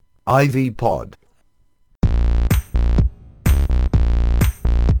Ivy Pod.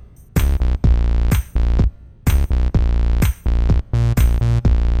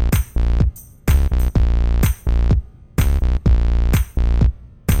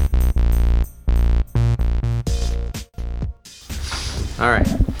 All right.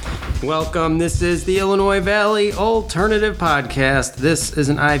 Welcome. This is the Illinois Valley Alternative Podcast. This is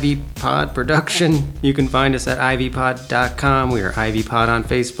an Ivy Pod production. You can find us at ivypod.com. We are Ivy Pod on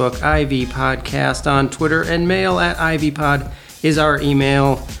Facebook, Ivy Podcast on Twitter, and mail at ivypod is our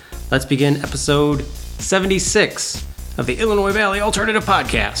email. Let's begin episode 76 of the Illinois Valley Alternative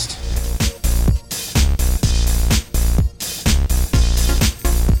Podcast.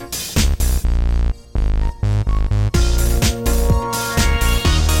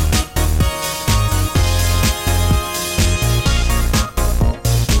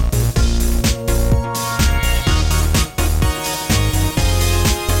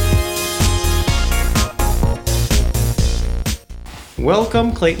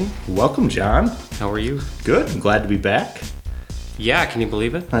 Welcome, Clayton. Welcome, John. How are you? Good. I'm glad to be back. Yeah, can you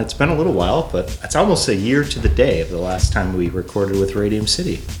believe it? It's been a little while, but it's almost a year to the day of the last time we recorded with Radium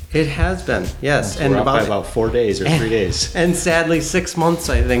City. It has been, yes. We're out by about 4 days or 3 days. And sadly, 6 months,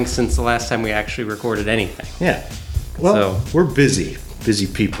 I think, since the last time we actually recorded anything. Yeah. Well, we're busy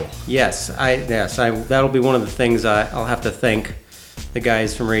people. Yes, that'll be one of the things I'll have to thank the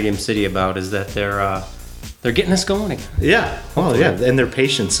guys from Radium City about, is that they're getting us going again. Yeah. Well, yeah. And their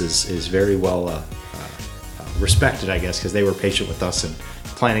patience is very well respected, I guess, because they were patient with us and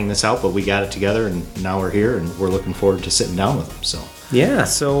planning this out, but we got it together, and now we're here, and we're looking forward to sitting down with them. So. Yeah.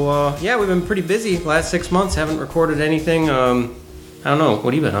 So we've been pretty busy the last 6 months. Haven't recorded anything. I don't know.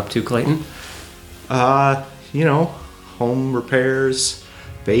 What have you been up to, Clayton? Home repairs,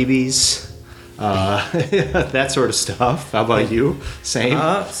 babies. That sort of stuff. How about you? Same?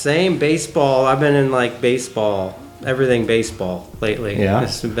 Same. Baseball. I've been in baseball, everything baseball lately. Yeah.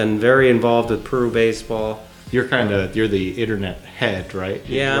 I've been very involved with Peru baseball. You're the internet head, right?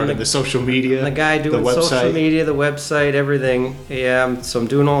 Yeah. You're the social media. The guy doing the social media, the website, everything. Yeah. So I'm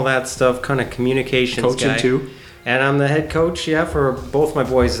doing all that stuff, kind of communications Coaching guy. too? And I'm the head coach, for both my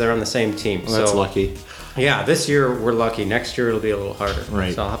boys. They're on the same team. Well, that's lucky. Yeah, this year we're lucky. Next year it'll be a little harder.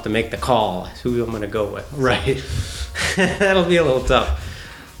 Right. So I'll have to make the call who I'm going to go with. Right. So, that'll be a little tough.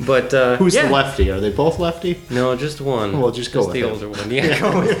 But who's the lefty? Are they both lefty? No, just one. Well, just go with the it. older one. Yeah,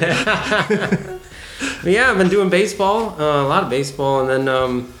 go with it. But yeah, I've been doing baseball, a lot of baseball, and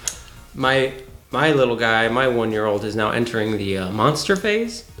then my little guy, my 1-year-old, is now entering the monster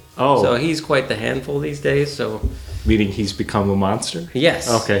phase. Oh. So he's quite the handful these days. So. Meaning he's become a monster? Yes.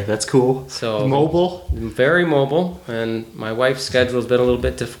 Okay, that's cool. So mobile? Very mobile, and my wife's schedule's been a little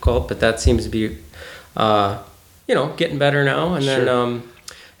bit difficult, but that seems to be, getting better now. And Sure. then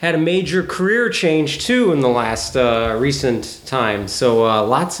had a major career change too in the last recent time. So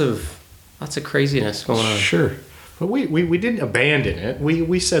lots of craziness going on. Sure. But we didn't abandon it.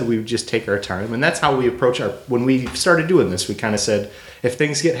 We said we would just take our time, and that's how we approach when we started doing this. We kind of said, if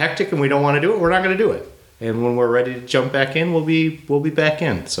things get hectic and we don't want to do it, we're not going to do it. And when we're ready to jump back in, we'll be back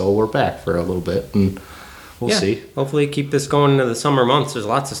in. So we're back for a little bit, and we'll see. Hopefully keep this going into the summer months. There's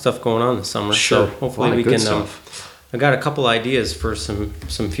lots of stuff going on this summer. Sure. So hopefully we can. I got a couple ideas for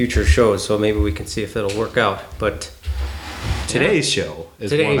some future shows, so maybe we can see if it'll work out. But today's show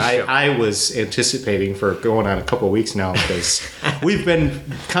is one I was anticipating for going on a couple of weeks now, because we've been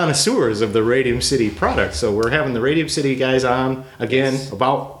connoisseurs of the Radium City product. So we're having the Radium City guys on again,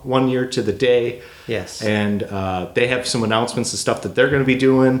 about 1 year to the day. Yes. And they have some announcements and stuff that they're going to be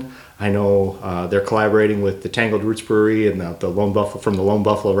doing. I know they're collaborating with the Tangled Roots Brewery and the Lone Buffalo from the Lone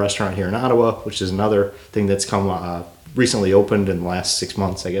Buffalo restaurant here in Ottawa, which is another thing that's come recently opened in the last 6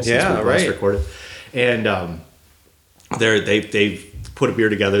 months, I guess, since we last recorded. And they've put a beer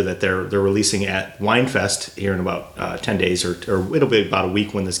together that they're releasing at Winefest here in about 10 days, or it'll be about a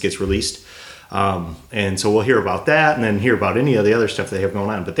week when this gets released. And so we'll hear about that, and then hear about any of the other stuff they have going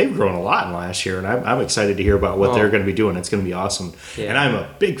on. But they've grown a lot in the last year, and I'm excited to hear about what they're going to be doing. It's going to be awesome. Yeah. And I'm a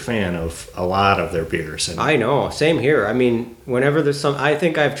big fan of a lot of their beers. And I know, same here. I mean, whenever there's I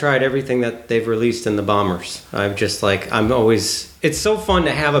think I've tried everything that they've released in the Bombers. It's so fun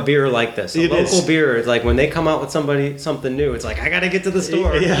to have a beer like this. A local beer. It's like when they come out with something new, it's like, I got to get to the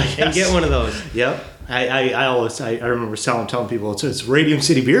store and get one of those. Yep. I remember telling people it's Radium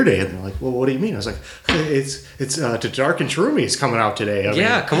City Beer Day, and they're like, well, what do you mean? I was like, it's to Dark and Shroomy is coming out today. I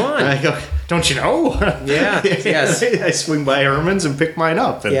mean, come on. I go, don't you know? Yeah, yes. I swing by Herman's and pick mine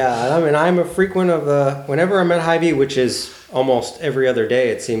up. And I'm a frequent of whenever I'm at Hy-Vee, which is almost every other day,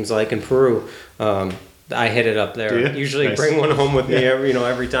 it seems like, in Peru. I hit it up there. Do you? Usually Nice. bring one home with me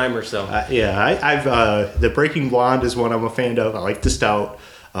every time or so. I've the Breaking Blonde is one I'm a fan of. I like the stout.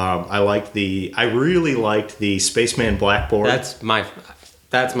 I really liked the Spaceman Blackboard. That's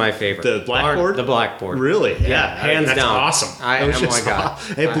my favorite. The Blackboard? The Blackboard. Really? Yeah, hands that's down. awesome. Oh my God.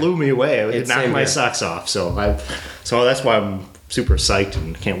 It blew me away. It It's knocked same my here. socks off. So that's why I'm super psyched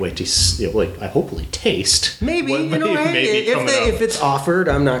and can't wait to I hopefully taste. Maybe, what may be coming up. if it's offered,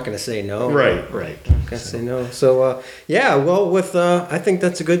 I'm not going to say no. Right. Gonna say no. So I think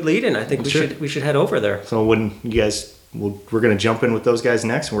that's a good lead in. I think we should head over there. So when you guys, we're going to jump in with those guys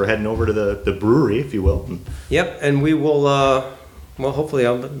next, and we're heading over to the brewery, if you will. Yep, and we will. Hopefully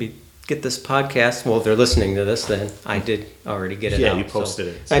I'll get this podcast. Well, if they're listening to this, then I did already get it out. Yeah, you posted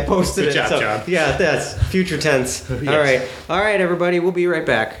it. I posted Good it. job, John. Yeah, that's future tense. Yes. All right, everybody. We'll be right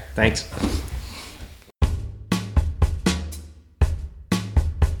back. Thanks.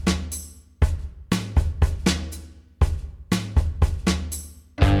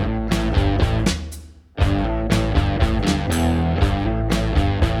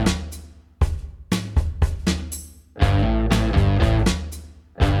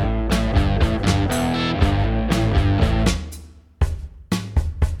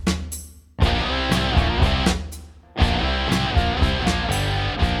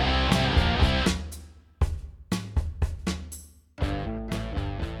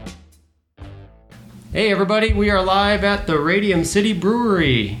 Hey, everybody. We are live at the Radium City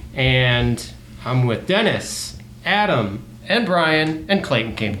Brewery, and I'm with Dennis, Adam, and Brian, and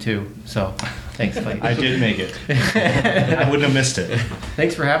Clayton came too. So, thanks, Clayton. I did make it. I wouldn't have missed it.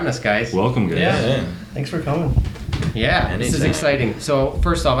 Thanks for having us, guys. Welcome, guys. Yeah. Thanks for coming. Yeah, this is Anytime. exciting. So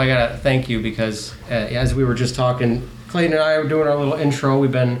first off, I gotta thank you because as we were just talking, Clayton and I were doing our little intro.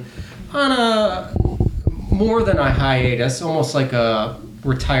 We've been on a more than a hiatus, almost like a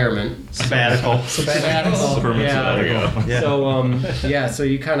retirement Sabbatical. Permanent Yeah. sabbatical. Yeah. So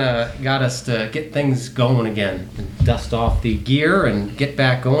you kind of got us to get things going again, and dust off the gear and get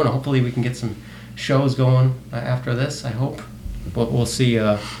back going. Hopefully, we can get some shows going after this. I hope. We'll see.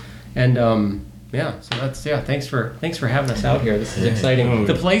 So thanks for having us out here. This is exciting.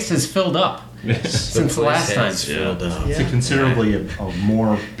 The place has filled up since the last time. Yeah. It's considerably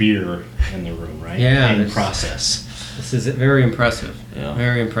more beer in the room, right? Yeah, In there's- process. This is very impressive. Yeah.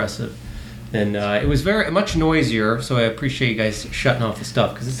 Very impressive. And it was very much noisier, so I appreciate you guys shutting off the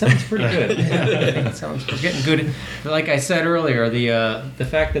stuff because it sounds pretty good. We're getting good. Like I said earlier, the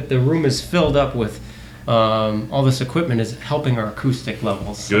fact that the room is filled up with all this equipment is helping our acoustic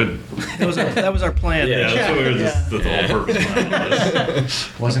levels. Good. That was our plan. Yeah, that's what we were that's the whole purpose behind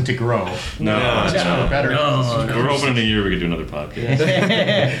this. Wasn't to grow. No, Better. We're hoping in a year we could do another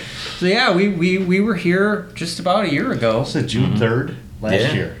podcast. So yeah, we were here just about a year ago, This is June 3rd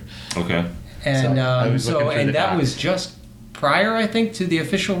last year. Okay. and I was looking through the that docs. was just prior, I think, to the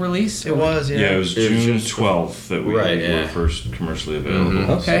official release. It was, Yeah, it was It was June just- 12th that we Right, were yeah. first commercially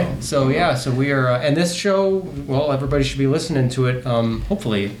available. Okay, so we are, and this show, well, everybody should be listening to it,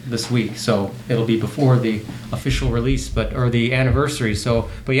 hopefully this week. So it'll be before the official release, or the anniversary.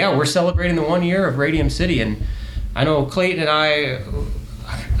 But yeah, we're celebrating the 1 year of Radium City, and I know Clayton and I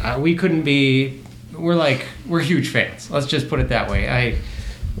we couldn't be. We're huge fans. Let's just put it that way.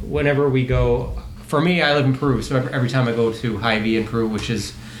 Whenever we go, for me, I live in Peru, so every time I go to Hy-Vee in Peru, which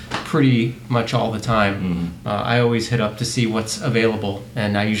is pretty much all the time, I always hit up to see what's available,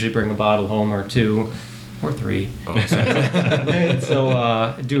 and I usually bring a bottle home or two or three. And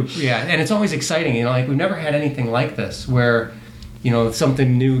and it's always exciting. Like we've never had anything like this where,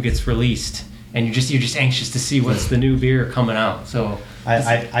 something new gets released, and you're just anxious to see what's the new beer coming out. So.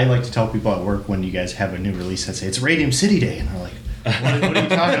 I like to tell people at work when you guys have a new release and say it's Radium City Day, and they're like, what are you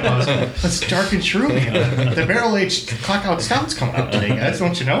talking about? It's Dark and Shroomy. The barrel aged clock out stout's coming out today, guys.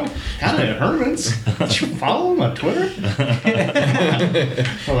 Don't you know? Got it at Herman's. Did you follow them on Twitter?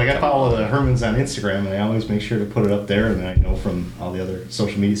 Well, I follow the Herman's on Instagram, and I always make sure to put it up there, and then I know from all the other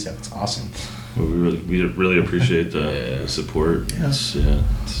social media stuff. It's awesome. Well, we really appreciate the support. Yeah.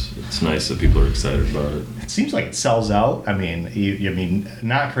 It's nice that people are excited about it. It seems like it sells out. I mean,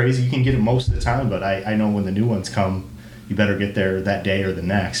 not crazy. You can get it most of the time, but I know when the new ones come, you better get there that day or the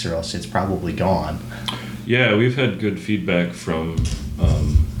next, or else it's probably gone. Yeah, we've had good feedback from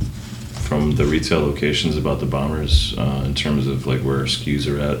the retail locations about the Bombers in terms of like where SKUs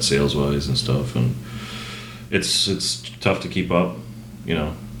are at sales wise and stuff, and it's tough to keep up,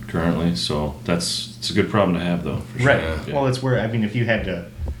 currently. So it's a good problem to have, though. For sure. Right. Yeah. Well, it's where, if you had to,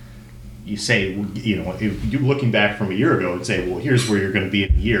 you say, if you looking back from a year ago and say, well, here's where you're going to be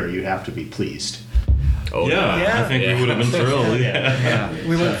in a year, you have to be pleased. Oh, Yeah, I think we would have been thrilled. Yeah.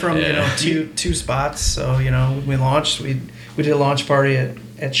 We went from two spots. So we launched. We did a launch party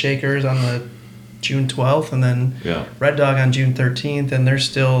at Shakers on the June 12th, and then Red Dog on June 13th, and they're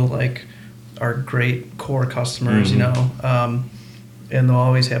still like our great core customers. And they'll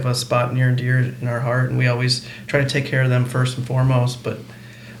always have a spot near and dear in our heart, and we always try to take care of them first and foremost. But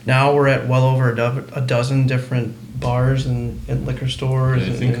now we're at well over a dozen different bars and liquor stores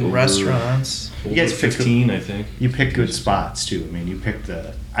and restaurants. You guys pick 15, I think. You pick good spots too. I mean, you pick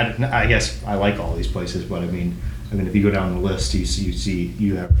I guess I like all these places, but I mean, if you go down the list,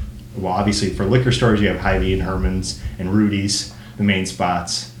 you have, well, obviously for liquor stores you have Hy-Vee and Herman's and Rudy's, the main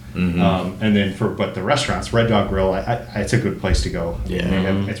spots. Mm-hmm. And then but the restaurants, Red Dog Grill, it's a good place to go. Yeah.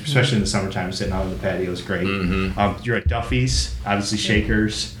 Especially in the summertime, sitting out on the patio is great. Mm-hmm. You're at Duffy's, obviously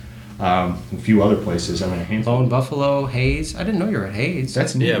Shakers, a few other places. I mean, a handful. Lone Buffalo, Hayes. I didn't know you were at Hayes.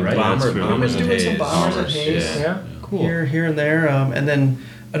 That's new, right? Bombers We're doing some and bombers at Hayes. Hayes. Yeah. cool. Here and there. And then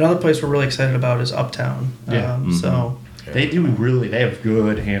another place we're really excited about is Uptown. So They have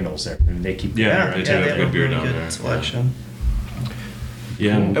good handles there. I mean, they keep They do have they good have a beer really down good there. selection.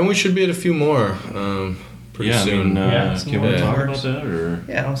 Yeah. And we should be at a few more pretty soon. some Can we more talk bars. about that or?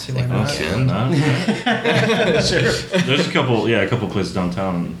 Yeah, I don't see why we not. can. There's a couple places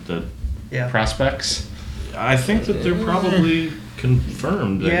downtown that Yeah. prospects. I think that they're probably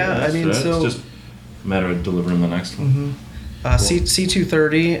confirmed. Yeah, I mean, it's so- just a matter of delivering the next one.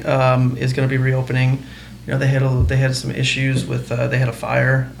 C230 is going to be reopening. They had some issues with they had a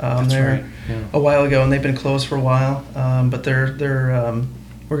fire there right, yeah. a while ago, and they've been closed for a while. But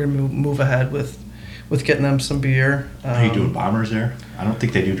we're going to move ahead with getting them some beer. Are you doing bombers there? I don't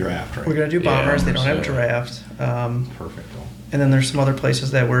think they do draft, right? We're going to do bombers. They don't have a Bombers, draft. Perfect. And then there's some other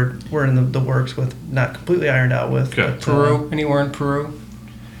places that we're in the works with, not completely ironed out with. Okay. but, Peru? Anywhere in Peru?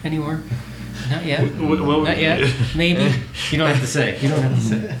 Anywhere? Not yet. Well, Not yet. Maybe. You don't have to say. You don't have to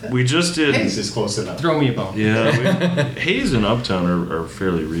say. We just did. Hayes is close enough. Throw me a bone. Yeah, Hayes and Uptown are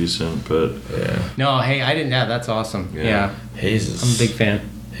fairly recent, but No, hey, I didn't have. That's awesome. Yeah. Yeah. Hayes is. I'm a big fan.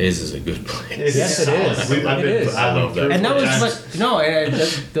 Hayes is a good place. Yes, it is. It is. I love that. And that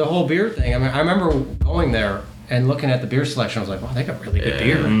was the whole beer thing. I mean, I remember going there and looking at the beer selection. I was like, wow, they got really good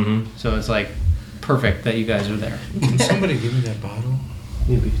beer. Mhm. So it's like perfect that you guys are there. Can somebody give me that bottle?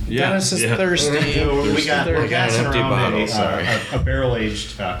 Dennis is thirsty. We got an empty bottle, a sorry.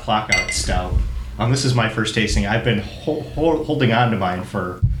 barrel-aged clock out stout. This is my first tasting. I've been holding on to mine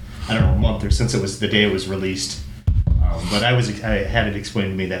for, I don't know, a month or since it was the day it was released. But I had it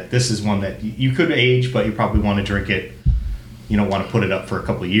explained to me that this is one that you could age, but you probably want to drink it. You don't want to put it up for a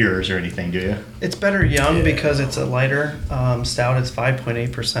couple of years or anything, do you? It's better young because it's a lighter stout. It's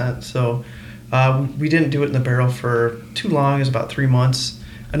 5.8%. So we didn't do it in the barrel for too long. It was about 3 months,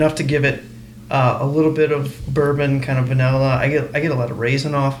 enough to give it a little bit of bourbon, kind of vanilla. I get a lot of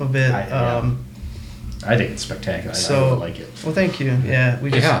raisin off of it. I think it's spectacular. I really like it. Well, thank you. Yeah, we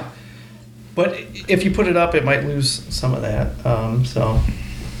just. Yeah. But if you put it up, it might lose some of that. So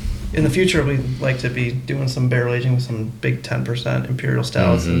in the future, we'd like to be doing some barrel aging with some big 10% imperial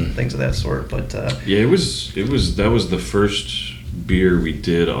stouts and things of that sort. But that was the first beer we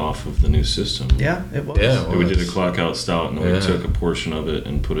did off of the new system. yeah, it was. Yeah. We did a clock out stout, and then we took a portion of it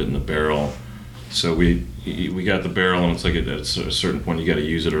and put it in the barrel. So we got the barrel, and it's like at a certain point you got to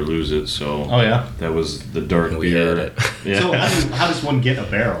use it or lose it. So yeah. that was the dark We beer. had it. Yeah. So how does one get a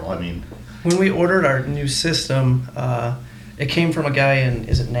barrel? I mean, When we ordered our new system, it came from a guy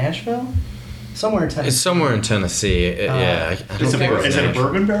is it Nashville? Somewhere in Tennessee. It's somewhere in Tennessee. I don't is think it's it a Nashville.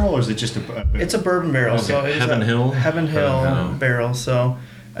 bourbon barrel or is it just a It's a bourbon barrel. Okay. So it's Heaven Hill? Heaven Hill Heaven Hill. barrel. So,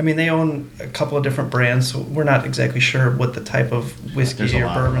 I mean, they own a couple of different brands, so we're not exactly sure what the type of There's whiskey a or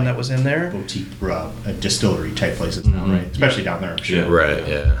lot of, bourbon like, that was in there. boutique distillery type places now, right? Especially down there, I'm sure. Yeah. Right,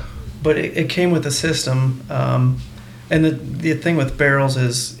 yeah. But it came with a system. And the thing with barrels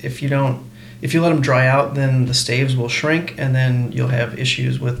is if you let them dry out, then the staves will shrink, and then you'll have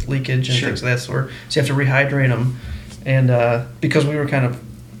issues with leakage and things of that sort. So you have to rehydrate them. And because we were kind of,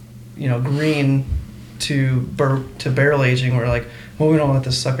 green to barrel aging, we're like, well, we don't let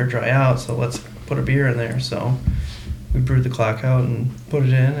this sucker dry out, so let's put a beer in there. So we brewed the clock out and put it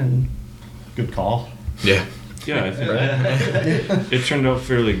in, and Good call. Yeah. Yeah, I think it turned out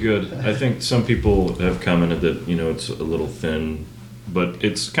fairly good. I think some people have commented that it's a little thin, but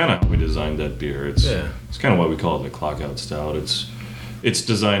it's kind of how we designed that beer. It's kind of why we call it the clock out stout. It's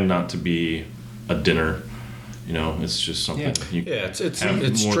designed not to be a dinner. It's just something. Yeah, it's have more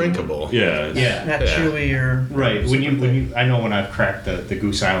than drinkable. one. Yeah. not chewy or Right. When you, I know when I've cracked the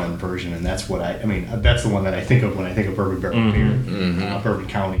Goose Island version, and that's what that's the one that I think of when I think of bourbon barrel beer, Bourbon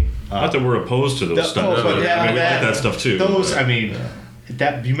County. Not that we're opposed to those stuff. but we like that stuff too. Those, I mean,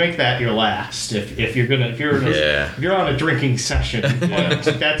 that you make that your last. If you're on a drinking session,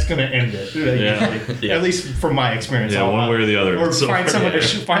 that's gonna end it. Usually. At least from my experience. Yeah, one way or the other. Or find someone to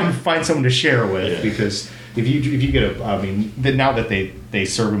find someone to share with, because if you get now that they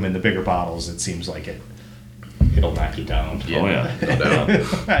serve them in the bigger bottles, it seems like it'll knock you down. Yeah. Oh yeah, no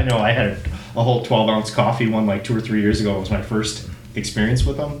doubt. I know. I had a whole 12-ounce coffee one like 2 or 3 years ago. It was my first experience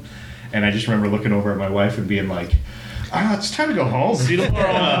with them, and I just remember looking over at my wife and being like, it's time to go home. See you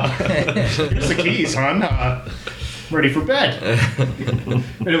tomorrow. Here's the keys, hon. Ready for bed.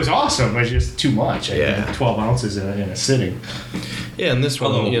 And it was awesome. It was just too much. I did 12 ounces in a sitting. Yeah, and this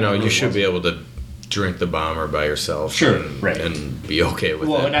one, you should be able to drink the Bomber by yourself. Sure, and be okay with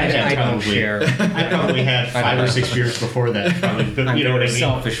it. And I don't share. I probably had 5 or 6 beers before that. Probably, you know what I mean?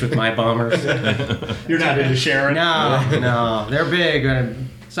 Selfish with my Bombers. You're not into sharing? No, they're big.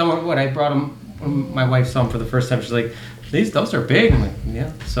 When I brought them, when my wife saw them for the first time, she's like, those are big. I'm like,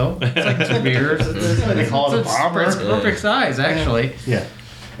 yeah, so it's like 2 beers. They call it a Bomber. It's perfect size, actually. Yeah.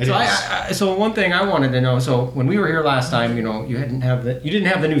 So one thing I wanted to know. So when we were here last time, you didn't have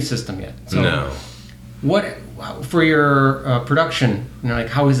the new system yet. So no. What for your production? Like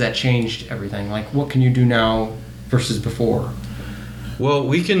how has that changed everything? Like what can you do now versus before? Well,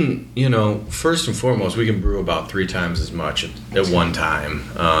 we can, first and foremost, we can brew about 3 times as much at one time.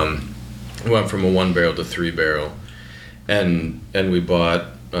 We went from a 1 barrel to 3 barrel, and we bought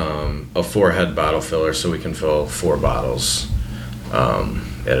a 4-head bottle filler so we can fill 4 bottles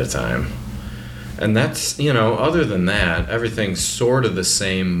at a time. And that's, other than that, everything's sort of the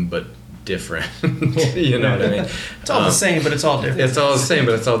same but different. You know what I mean? It's all the same, but it's all different. It's all the same,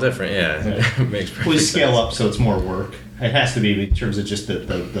 but it's all different. Yeah, it makes perfect We scale sense. up, so it's more work. It has to be in terms of just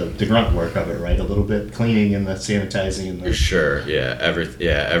the grunt work of it, right? A little bit cleaning and the sanitizing and the. Sure. Yeah.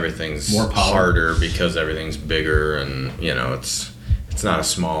 Everything's more power. harder because everything's bigger, and it's not a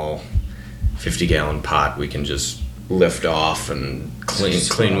small 50-gallon pot we can just lift off and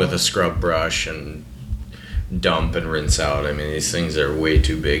clean with a scrub brush and dump and rinse out. I mean, these things are way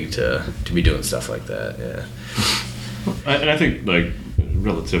too big to be doing stuff like that. Yeah. And I think, like,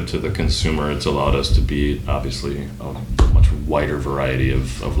 relative to the consumer, it's allowed us to be obviously a much wider variety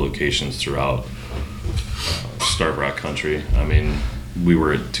of locations throughout Starbuck country. I mean, we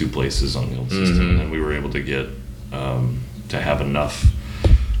were at 2 places on the old system, and we were able to get to have enough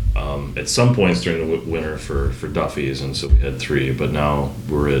at some points during the winter for Duffy's, and so we had 3, but now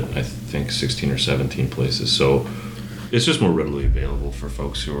we're at, I think, 16 or 17 places. So it's just more readily available for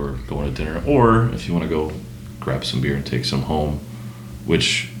folks who are going to dinner, or if you want to go grab some beer and take some home,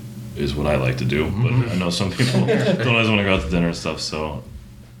 which is what I like to do. But I know some people don't always want to go out to dinner and stuff. So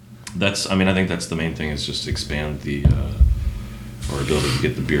I think that's the main thing, is just expand our ability to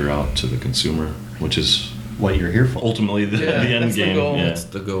get the beer out to the consumer, which is what you're here for. Ultimately, the end game. That's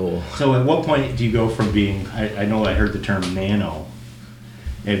the goal. So at what point do you go from being, I know I heard the term nano.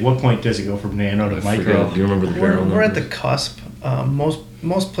 At what point does it go from nano to micro? Do you remember the barrel We're at numbers? the cusp.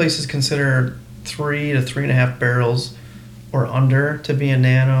 Most places consider 3 to 3.5 barrels or under to be a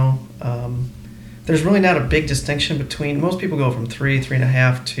nano. There's really not a big distinction between, most people go from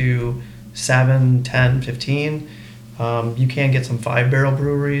 3.5 to 7, 10, 15. You can get some 5-barrel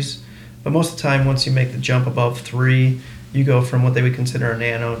breweries, but most of the time, once you make the jump above 3, you go from what they would consider a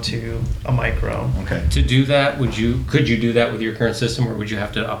nano to a micro. Okay. To do that, could you do that with your current system, or would you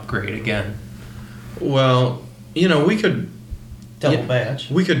have to upgrade again? Well, we could Double batch.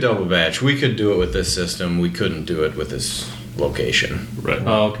 We could double batch. We could do it with this system. We couldn't do it with this location. Right.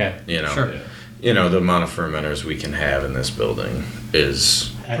 Oh, okay. Sure. The amount of fermenters we can have in this building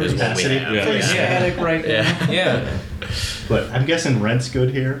is what we capacity. have. Yeah. Pretty static right now. Yeah. But I'm guessing rent's good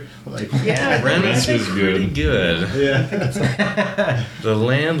here. Yeah, Rent's is pretty good. Yeah. The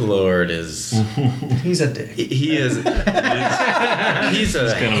landlord is He's a dick. he's a kind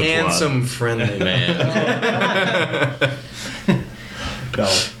of a handsome, friendly man. No.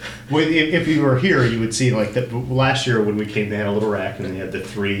 If you were here, you would see like that last year when we came, they had a little rack and they had the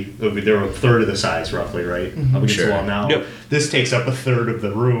 3. They were a third of the size, roughly, right? Up against Sure. the wall now. Yep. This takes up a third of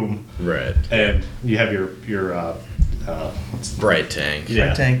the room, Right. and you have your Bright tank. Yeah.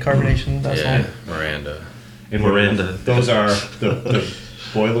 Right tank, carbonation, that's Yeah. all. Miranda. and Miranda. Those are the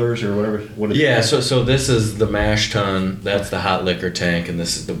boilers or whatever. What is Yeah, so this is the mash tun, that's the hot liquor tank, and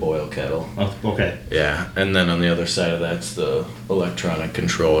this is the boil kettle. Oh, okay. Yeah, and then on the other side of that's the electronic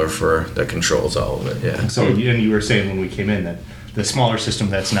controller that controls all of it. Yeah. So you were saying when we came in that the smaller system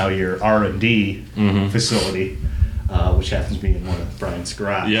that's now your R&D facility, which happens to be in one of Brian's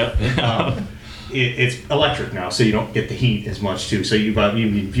garage. Yeah. it's electric now, so you don't get the heat as much too. So you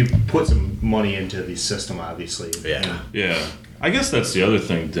put some money into the system, obviously. Yeah. I guess that's the other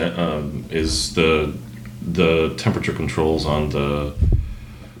thing is the temperature controls on the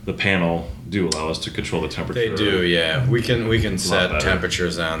panel do allow us to control the temperature. They do, yeah. We can set better.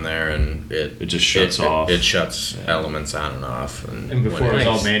 temperatures on there, and it just shuts off. It shuts elements on and off. And before it was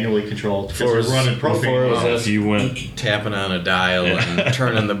all manually controlled, because Before it we're was- running before it propane. was well, If you went, tapping on a dial and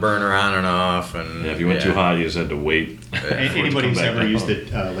turning the burner on and off, and if you went too hot, you just had to wait. Anybody who's ever used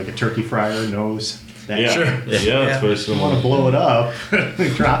it, like a turkey fryer, knows that. Yeah, Sure. yeah, it's very You want to similar. blow it up,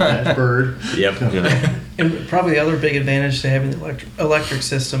 drop that bird. Yep. Yeah. And probably the other big advantage to having the electric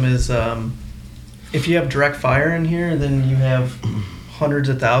system is if you have direct fire in here, then you have hundreds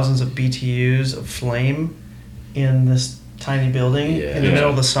of thousands of BTUs of flame in this tiny building in the Yeah. middle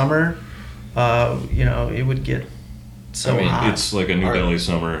of the summer. It would get so I mean, hot. It's like a New Our- Belly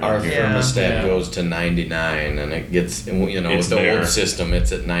summer. Our here. thermostat Yeah. goes to 99, and it gets, It's with the there. old system,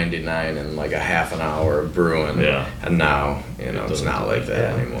 it's at 99 in like a half an hour of brewing. Yeah. And now, it's doesn't not do like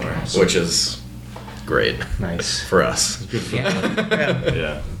that. that anymore, which is great Nice. for us. Yeah.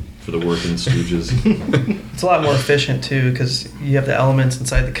 Yeah, for the working stooges. It's a lot more efficient too because you have the elements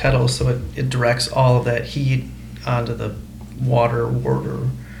inside the kettle, so it directs all of that heat onto the water or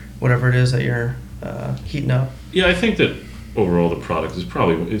whatever it is that you're heating up. Yeah, I think that overall the product is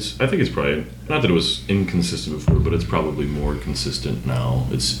probably I think it's probably not that it was inconsistent before, but it's probably more consistent now.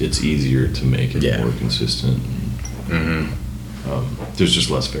 It's easier to make it Yeah. more consistent. There's just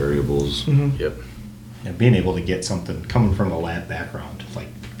less variables. Yep. And being able to get something coming from a lab background, like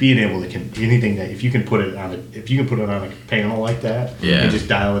being able to anything that if you can put it on a panel like that, Yeah. and just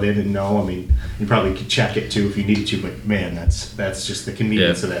dial it in and know. I mean, you probably could check it too if you needed to, but man, that's just the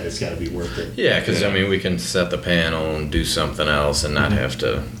convenience Yeah. of that. It's got to be worth it. Yeah, because we can set the panel and do something else and not have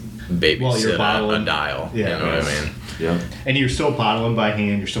to While you're babysit bottling. a dial. Yeah. You know what I mean? Yeah, And you're still bottling by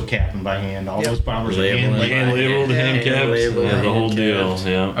hand, you're still capping by hand. All those bombers are hand Labeling. labeled. hand labeled, hand hand capped, labeled, yeah, the whole hand deal. capped.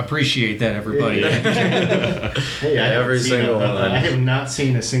 Yeah. Appreciate that, everybody. Hey, I haven't Every seen single one. I have not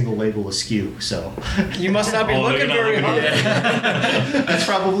seen a single label askew, so You must not be Oh, looking you're not very looking hard. that's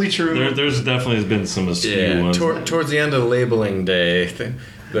probably true. There's definitely been some askew Yeah. ones. Towards the end of labeling day,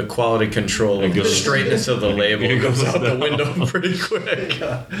 the quality control of the goes- straightness of the label it goes goes out the down. window pretty quick.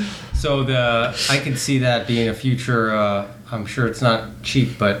 So I can see that being a future. I'm sure it's not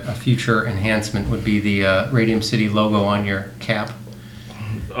cheap, but a future enhancement would be the Radium City logo on your cap.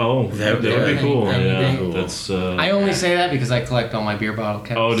 Oh, that would be cool. That would Yeah, be cool. that's. I only say that because I collect all my beer bottle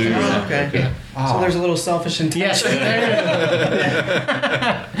caps. Oh, do you? Oh, okay. Yeah. So there's a little selfish intention. Yes.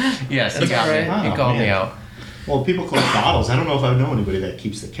 Yes, you got all me. right. You Oh, called me man. out. Well, people collect bottles. I don't know if I know anybody that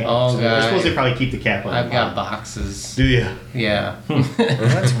keeps the cap. Oh, I God. suppose they probably keep the cap on. I've the got bottle. boxes. Do you? Yeah.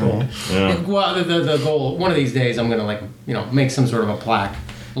 That's cool. Yeah. Well, the goal. One of these days, I'm gonna make some sort of a plaque,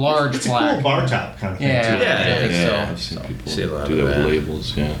 large It's a plaque. cool bar top kind of thing Yeah. too. Yeah, I think Yeah, so. I've seen people See a lot do of that that. with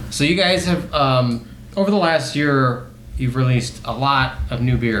labels. Yeah. So you guys have over the last year, you've released a lot of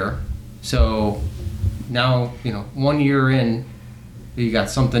new beer. So now 1 year in, you got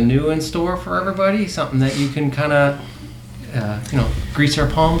something new in store for everybody. Something that you can kind of grease our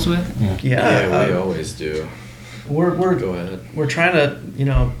palms with. Yeah, we always do. we're Go ahead. we're trying to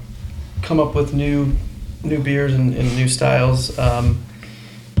come up with new beers and new styles. I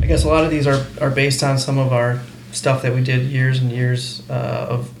guess a lot of these are based on some of our stuff that we did years and years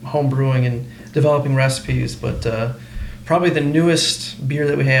of home brewing and developing recipes. But probably the newest beer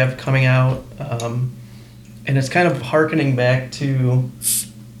that we have coming out, and it's kind of hearkening back to.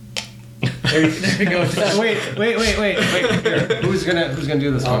 There you go. Wait. Here. Who's gonna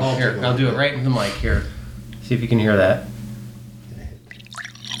do this one? Here, I'll do it right in the mic. Here, see if you can hear that.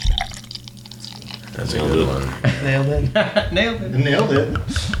 That's a good one. Nailed it. Nailed it. Nailed it.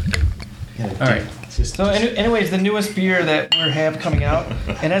 All right. So, anyways, the newest beer that we have coming out,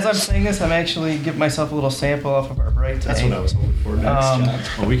 and as I'm saying this, I'm actually giving myself a little sample off of our Bright That's Tank. what I was hoping for next. John.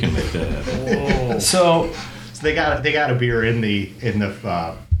 Oh, we can make that happen. So, So they got a beer in the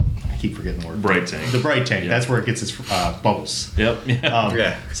I keep forgetting the word. Bright tank. The bright tank. Yeah. That's where it gets its bubbles. Yep. Yeah.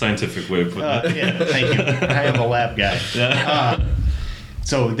 Yeah. Scientific way of putting it. Yeah, thank you. I am a lab guy.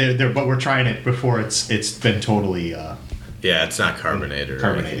 So but we're trying it before it's been totally Yeah, it's not carbonated. or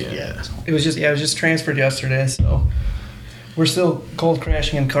carbonated anything yet. it was just transferred yesterday, so we're still cold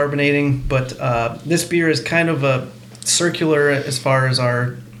crashing and carbonating, but this beer is kind of a circular as far as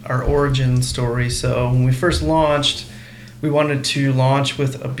our origin story. So when we first launched, we wanted to launch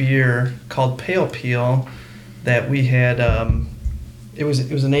with a beer called Pale Peel that we had. It was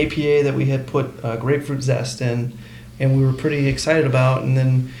an APA that we had put grapefruit zest in, and we were pretty excited about. And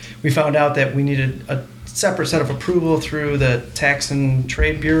then we found out that we needed a separate set of approval through the Tax and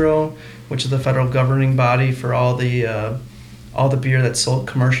Trade Bureau, which is the federal governing body for all the beer that's sold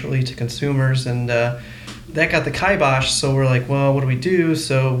commercially to consumers, and that got the kibosh. So we're like, well, what do we do?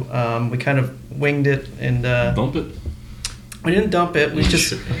 So we kind of winged it and Dump it. we didn't dump it. We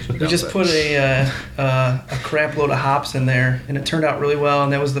just put a crap load of hops in there, and it turned out really well.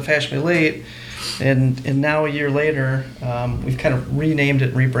 And that was the Fashionably Late. And now a year later, we've kind of renamed it,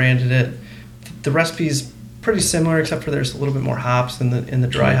 and rebranded it. The recipe's pretty similar, except for there's a little bit more hops in the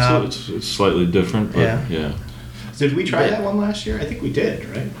dry hop. So it's slightly different, but yeah. Did we try that one last year? I think we did,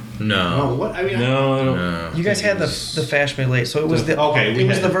 right? No. Oh, what? I mean, No, I don't. No. You guys had the Fashionably Late, so it was it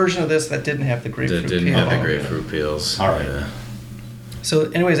was the version of this that didn't have the grapefruit That didn't peel. have the grapefruit peels. All right. Yeah.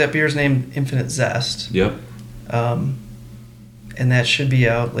 So, anyways, that beer's named Infinite Zest, Yep. and that should be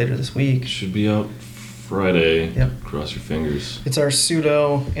out later this week. Should be out Friday. Yep. Cross your fingers. It's our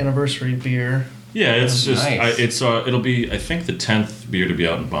pseudo anniversary beer. Yeah, it's just Nice. it'll be I think the 10th beer to be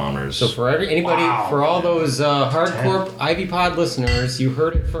out in Bombers. So for anybody, for all those hardcore Ivy Pod listeners, you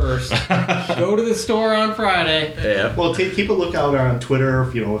heard it first. Go to the store on Friday. Yeah. well, keep a lookout on Twitter.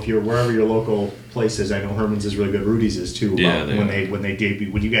 If you're wherever your local place is. I know Herman's is really good. Rudy's is too. Yeah, when they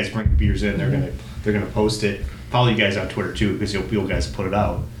debut, when you guys bring beers in, they're gonna post it. Follow you guys on Twitter too, because you guys put it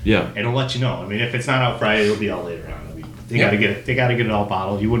out. Yeah. And it'll let you know. I mean, if it's not out Friday, it'll be out later on. I mean, they gotta get it. They gotta get it all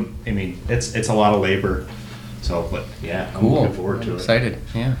bottled. You wouldn't. I mean, it's a lot of labor. So, but yeah, I'm looking forward to it. Excited.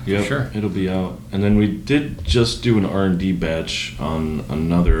 Yeah. Yep, Sure. it'll be out. And then we did just do an R&D batch on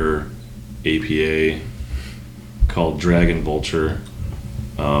another APA called Dragon Vulture.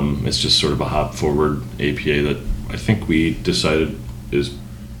 It's just sort of a hop forward APA that I think we decided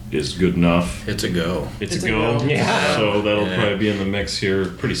is good enough. It's a go. It's a go. Yeah. So that'll Yeah. probably be in the mix here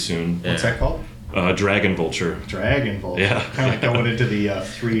pretty soon. What's that called? Dragon Vulture. Dragon Ball. Yeah. Kind of like going into the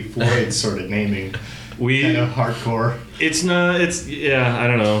Three Floyd sort of naming. We Kind of hardcore. It's not. It's yeah. I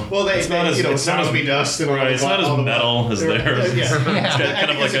don't know. Well, it's not as it's not as dust and right. It's not all as the- metal as theirs. Yeah. It's got I kind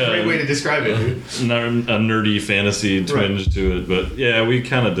think of that's like a great way to describe it, dude. a nerdy fantasy twinge to it. But yeah, we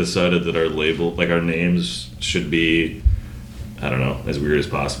kind of decided that our label, like our names, should be, I don't know, as weird as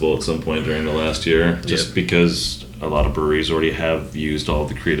possible at some point during the last year, just because a lot of breweries already have used all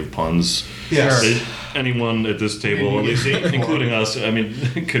the creative puns. Yes. Anyone at this table, at least including us, I mean,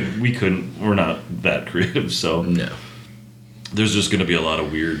 we're not that creative, so No. there's just going to be a lot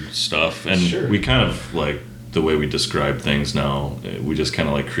of weird stuff, and Sure. we kind of like the way we describe things now. We just kind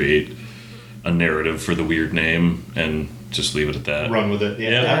of like create a narrative for the weird name and just leave it at that. Run with it.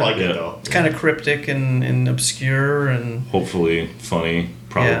 Yeah, Yeah. I like Yeah. it though. It's kind of cryptic and obscure, and Hopefully funny,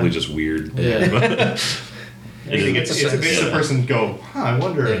 probably Yeah. just weird. Yeah. I think it makes the person go, I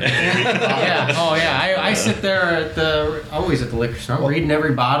wonder. Yeah. Oh, yeah. I sit there always at the liquor store. I'm reading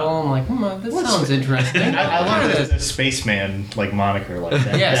every bottle. I'm like, this sounds interesting. I What love is the spaceman like moniker like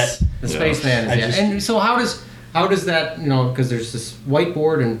that. Yes, the spaceman. I Yeah. just- And so how does that, because there's this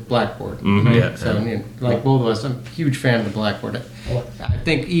whiteboard and blackboard. Mhm. Yeah. So, I mean, like both of us, I'm a huge fan of the blackboard. I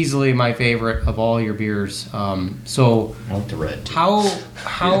think easily my favorite of all your beers. So I like the red. Too.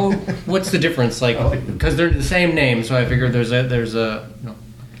 how what's the difference? Like, because they're the same name, so I figured there's a there's some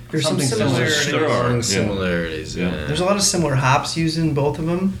something similar. similarities. There are Yeah. similarities. Yeah. There's a lot of similar hops used in both of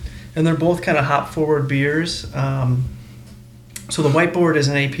them, and they're both kind of hop forward beers. So the whiteboard is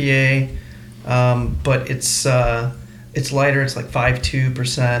an APA, but it's lighter. It's like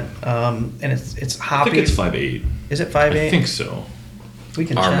 5.2%, and it's I hoppy. think it's 5.8. Is it 5.8? I think so. We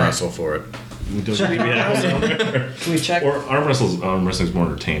can Arm check. wrestle for it. Can we check? Or arm wrestling's more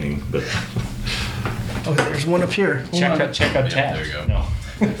entertaining, but Oh, there's one up here. Hold on. Check out tab. there you go. No.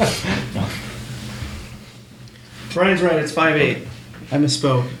 Brian's right. It's 5.8. I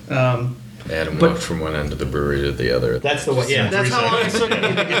misspoke. Adam But- walked from one end of the brewery to the other. That's the way. Yeah. That's how long it took me to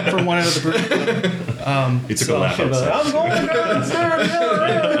get from one end of the brewery. he took a lap outside. I'm going downstairs.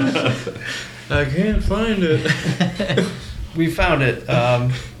 I can't find it. We found it.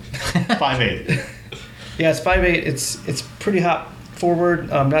 5.8. Yeah, it's 5.8. It's pretty hop forward.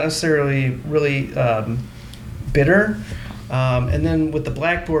 Not necessarily really bitter. And then with the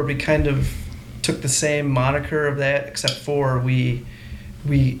blackboard, we kind of took the same moniker of that, except for we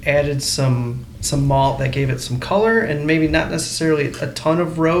added some malt that gave it some color and maybe not necessarily a ton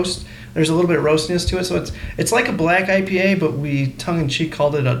of roast. There's a little bit of roastiness to it, so it's like a black IPA, but we tongue-in-cheek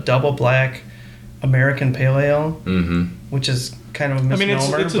called it a double black American Pale Ale, Mm-hmm. which is kind of a I mean,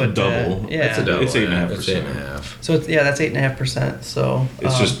 misnomer. it's a but, double. yeah, It's a double. It's 8.5%. It's 8.5. so that's 8.5%. So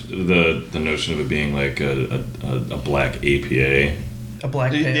It's just the notion of it being like a black APA A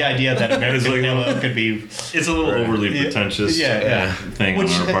black the pale. idea that American like- Pale Ale could be It's a little overly pretentious which thing on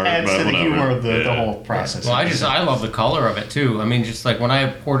our part, adds but to the whatever. humor of the Yeah. whole process. Well, I love the color of it too. I mean, just like when I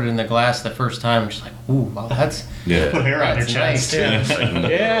poured it in the glass the first time, I'm just like, ooh, wow, that's put Yeah. hair on your That's chest. nice,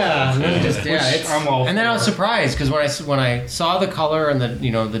 Yeah. and then just it's, I'm all and then I was for. surprised because when I saw the color and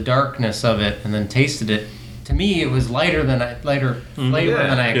the darkness of it, and then tasted it, to me it was lighter flavor Yeah.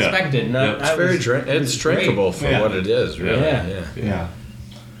 than I Yeah. expected. And Yep. It's very it's drinkable for Yeah. what it is, really. Yeah. Yeah.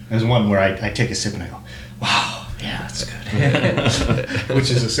 There's one where I take a sip and I go, wow, yeah, that's good. Which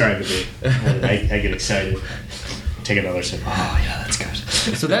is a sign to me. I get excited. Take another sip. Oh, yeah, that's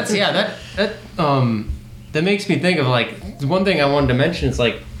good. So that's that makes me think of like the one thing I wanted to mention is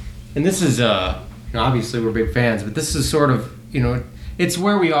like, and this is obviously we're big fans, but this is sort of it's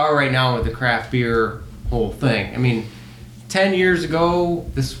where we are right now with the craft beer whole thing. I mean, 10 years ago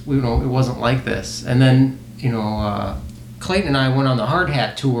this it wasn't like this, and then Clayton and I went on the Hard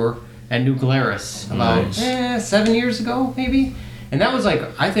Hat tour at New Glarus about 7 years ago maybe. And that was like,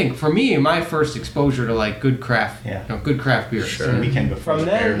 I think for me, my first exposure to like good craft, good craft beer. The weekend before From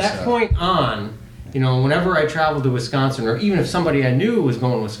the then, Bears, that point on, whenever I traveled to Wisconsin, or even if somebody I knew was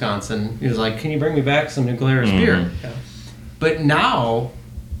going to Wisconsin, he was like, "Can you bring me back some New Glarus beer?" Yeah. But now,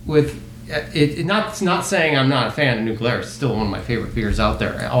 with not saying I'm not a fan of New Glarus, it's still one of my favorite beers out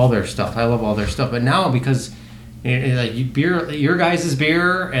there. All their stuff, I love all their stuff. But now because your guys'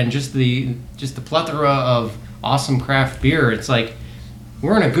 beer and just the plethora of awesome craft beer, it's like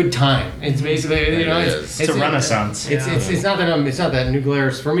we're in a good time. It's basically It's a renaissance. It's not that New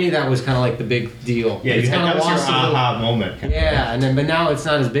Glarus for me. That was kind of like the big deal. Yeah, it's that was your lost a little- aha moment. Yeah, and then but now it's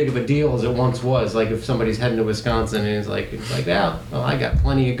not as big of a deal as it once was. Like if somebody's heading to Wisconsin and it's like yeah, well I got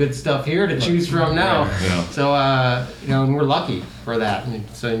plenty of good stuff here to choose from now. Yeah. So and we're lucky for that. And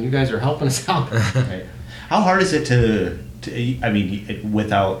so you guys are helping us out. Right. How hard is it to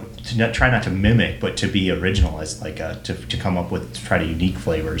try not to mimic, but to be original, as like to come up with, to try to unique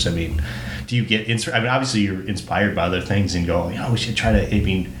flavors? I mean, do you get obviously you're inspired by other things and go, we should try to. I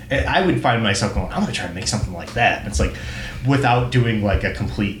mean, I would find myself going, I'm gonna try to make something like that. And it's like, without doing like a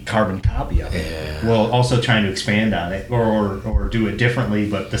complete carbon copy of it. Yeah. Well, also trying to expand on it or do it differently,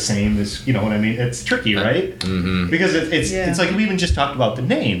 but the same as, you know what I mean? It's tricky, right? Mm-hmm. Because it's like we even just talked about the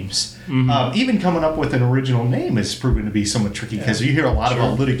names. Even coming up with an original name has proven to be somewhat tricky because you hear a lot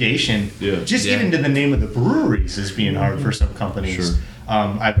about litigation. Yeah. Just even to the name of the breweries is being hard for some companies. Sure.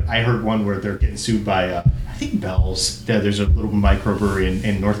 I heard one where they're getting sued by I think Bell's. There's a little microbrewery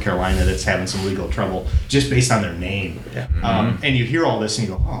in North Carolina that's having some legal trouble just based on their name. Yeah. And you hear all this and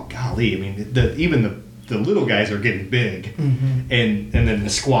you go, oh golly! I mean, even the little guys are getting big, and then the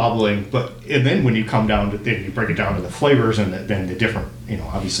squabbling. And then when you come down to then you break it down to the flavors and then the different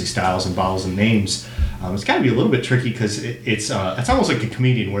obviously styles and bottles and names. It's got to be a little bit tricky because it's almost like a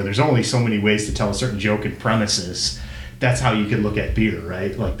comedian where there's only so many ways to tell a certain joke and premises. That's how you can look at beer,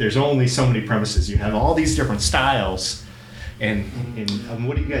 right? Like there's only so many premises. You have all these different styles, and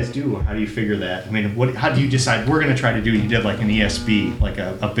what do you guys do? How do you figure that? I mean, how do you decide we're going to try to do? You did like an ESB, like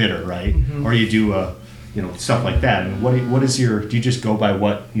a bitter, right? Or you do stuff like that. I mean, what is your? Do you just go by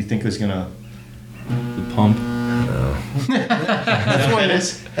what you think is going to? The pump. That's what it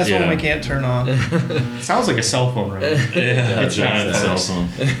is. That's Yeah. one we can't turn on. It sounds like a cell phone ring. Yeah, It's giant not cell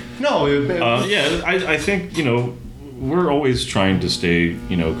that. phone. No, Yeah, I think we're always trying to stay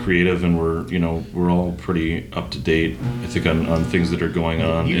creative, and we're all pretty up to date. I think on things that are going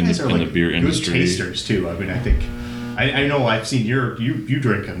on you in guys are the like beer good industry. tasters too. I mean, I think I know I've seen you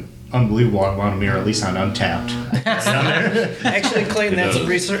drink an unbelievable amount of beer, at least on Untapped. Actually, Clayton, that's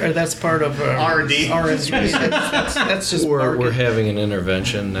research. Or that's part of R&D. R&D. That's just We're market. having an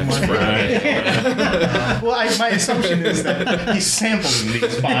intervention next Friday. Well, my assumption is that he's sampling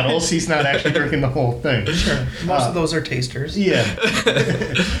these bottles. He's not actually drinking the whole thing. Sure. Most of those are tasters. Yeah.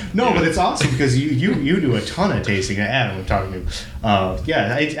 No, but it's awesome because you do a ton of tasting. Adam, I'm talking to. I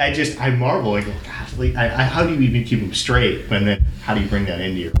marvel. I go, God, how do you even keep them straight? And then how do you bring that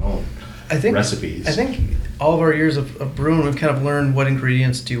into your own recipes? I think all of our years of brewing, we've kind of learned what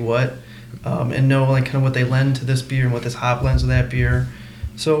ingredients do what, and know like kind of what they lend to this beer and what this hop lends to that beer.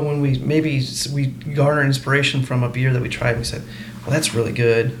 So when we garner inspiration from a beer that we tried, we said, well, that's really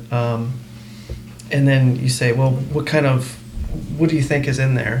good. And then you say, well, what do you think is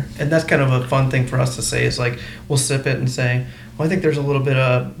in there? And that's kind of a fun thing for us to say is like, we'll sip it and say, well, I think there's a little bit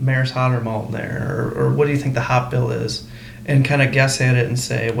of Maris Otter malt in there, or what do you think the hop bill is? And kind of guess at it and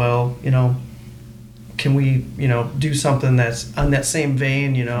say, well, can we, do something that's on that same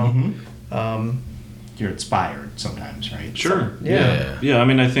vein, You're inspired sometimes, right? Sure. Yeah. Yeah. I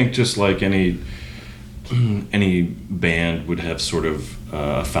mean, I think just like any any band would have sort of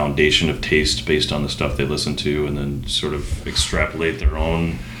a foundation of taste based on the stuff they listen to, and then sort of extrapolate their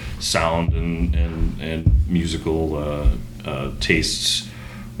own sound and musical tastes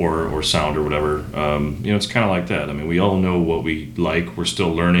or sound or whatever. It's kind of like that. I mean, we all know what we like. We're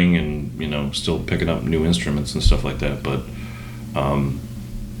still learning and still picking up new instruments and stuff like that. But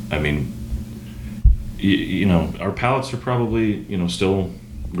I mean, our palates are probably still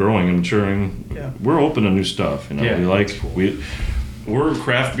growing and maturing. Yeah. We're open to new stuff. We're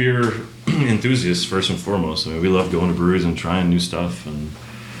craft beer enthusiasts first and foremost. I mean, we love going to breweries and trying new stuff, and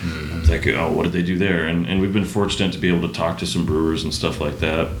it's like, oh, what did they do there? And we've been fortunate to be able to talk to some brewers and stuff like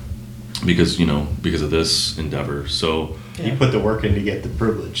that because of this endeavor. So you put the work in to get the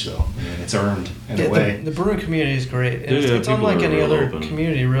privilege, though. I mean, it's earned in a way. The brewing community is great. Yeah, It's unlike any other open.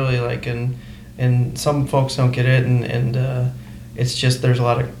 community, really. Like, and some folks don't get it, and it's just there's a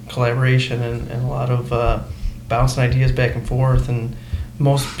lot of collaboration and a lot of bouncing ideas back and forth. And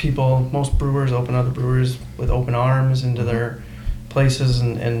most brewers open other brewers with open arms into their places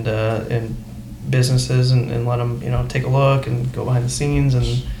and businesses and let them take a look and go behind the scenes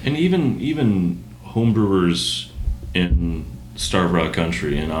and even home brewers in Starved Rock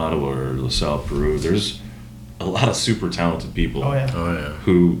Country in Ottawa or LaSalle, Peru. There's a lot of super talented people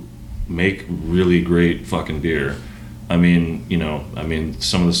who make really great fucking beer. I mean,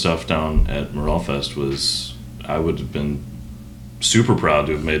 some of the stuff down at Morelfest was, I would have been super proud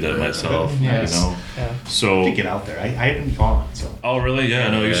to have made that myself. Yes. Yeah. So To get out there. I haven't gone, so. Oh, really? Yeah,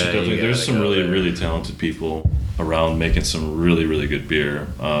 no, you should Yeah, definitely. you There's gotta some go really, there. really talented people around making some really, really good beer.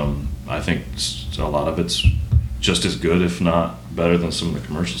 I think a lot of it's just as good, if not better, than some of the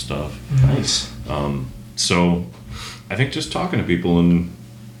commercial stuff. Nice. So I think just talking to people and,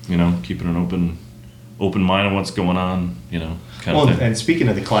 keeping an open mind on what's going on, kind Well, of thing. and speaking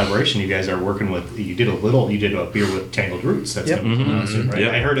of the collaboration you guys are working with, you did a beer with Tangled Roots. That's Yep. gonna be coming out soon, right?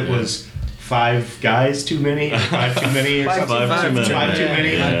 Yep. I heard it was 5 guys too many, or 5 too many, or Five something. Five too many. 5 too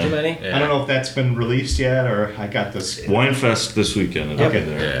many. Yeah. Too many? I don't know if that's been released yet, or I got this. Winefest this weekend. It'll Okay. be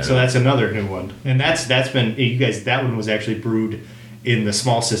there. Yeah. So that's another new one, and that's been you guys. That one was actually brewed in the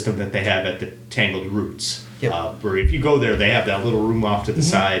small system that they have at the Tangled Roots Yep. brewery. If you go there, they have that little room off to the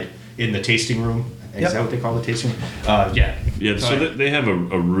side in the tasting room. Is Yep. that what they call the tasting room? Yeah. Yeah, so they have a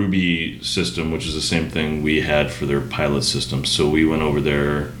Ruby system, which is the same thing we had for their pilot system. So we went over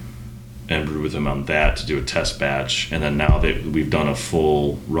there and brewed with them on that to do a test batch, and then now we've done a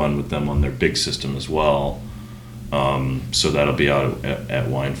full run with them on their big system as well. So that'll be out at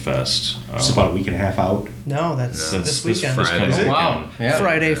Winefest. It's about a week and a half out. No, that's this weekend. Friday. coming Is it? Wow. weekend. Yeah.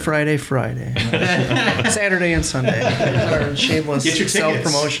 Friday. Saturday and Sunday. Our shameless Get your tickets.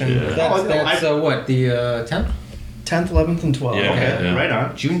 self-promotion. Yeah. That's what, the 10th? 10th, 11th, and 12th. Yeah. Okay, Yeah. right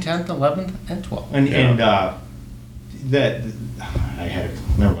on. June 10th, 11th, and 12th. And Yeah. that I had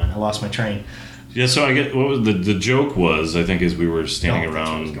never mind. I lost my train. Yeah, so I get what was the joke was, I think, is we were standing No, that's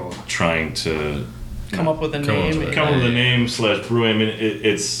where around I was going. trying to Come up with a Come up name. with a come up with a name / brew. I mean,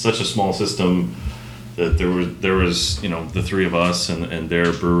 it's such a small system that there was the three of us and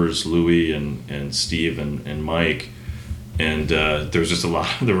their brewers, Louis and Steve and Mike, and there was just a lot.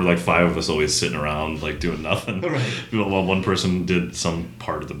 There were like 5 of us always sitting around like doing nothing. Right. While one person did some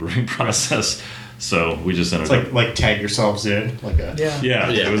part of the brewing process. So we just ended It's up. like tag yourselves in, like a Yeah. Yeah,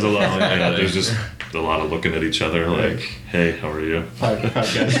 Yeah. it was a lot. There's just a lot of looking at each other like, "Hey, how are you?" 5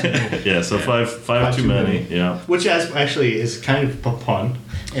 guys. Yeah, so five too many. Yeah. Which actually is kind of a pun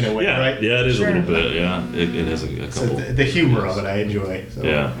in a way, Yeah, right? yeah, it is Sure. a little bit. Yeah, it has a So couple. the humor of it I enjoy. So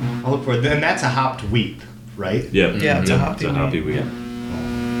Yeah. I'll look for it. And that's a hopped wheat, right? Yeah, Yeah, it's a Yep, hoppy it's a hoppy wheat.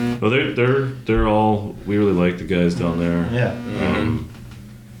 wheat. Well, they're all. We really like the guys down there. Yeah.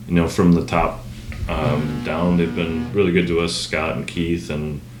 From the top down, they've been really good to us. Scott and Keith,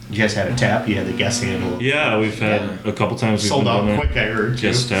 and You guys had a tap. You had the guest handle. yeah, we've had a couple times. We've Sold been out down there. quick, I heard. Too.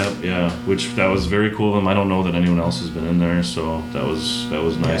 Guest tap, yeah, which that was very cool of them. I don't know that anyone else has been in there, so that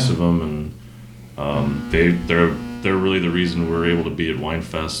was nice Yeah. of them, and they're really the reason we're able to be at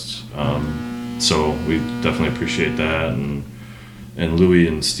Winefest. So we definitely appreciate that, and Louis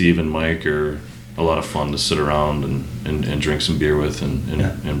and Steve and Mike are a lot of fun to sit around and drink some beer with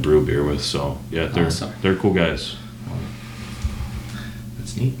and brew beer with. So yeah, Awesome. they're cool guys.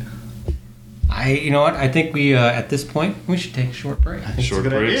 That's neat. You know what? I think we at this point we should take a short break. I think Short it's a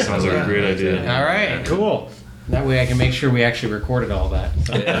good break idea. sounds like a great idea. All right, cool. That way I can make sure we actually recorded all that.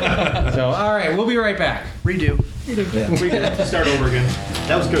 So all right, we'll be right back. Redo. We can start over again.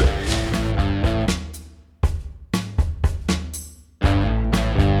 That was good.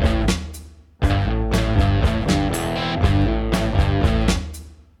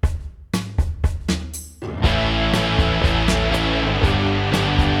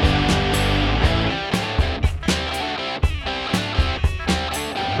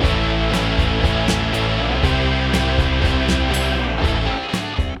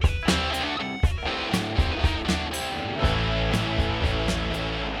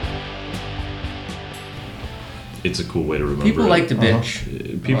 it's a cool way to remember. People it. like to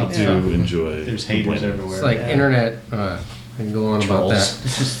bitch. People about do stuff. enjoy. There's haters complaining. everywhere. It's like internet. I can go on about Trolls. that.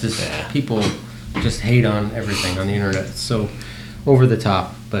 It's just this people just hate on everything on the internet. It's so over the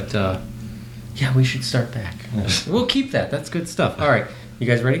top. But yeah, we should start back. We'll keep that. That's good stuff. All right, you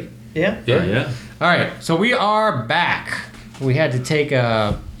guys ready? Yeah. Yeah. All right, so we are back. We had to take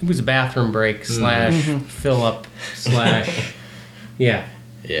it was a bathroom break / fill up / yeah,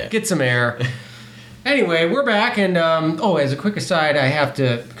 get some air. Anyway, we're back, and as a quick aside, I have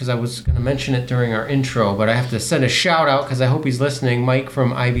to, because I was going to mention it during our intro, but I have to send a shout out because I hope he's listening. Mike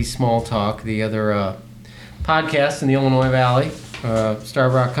from Ivy Small Talk, the other podcast in the Illinois Valley,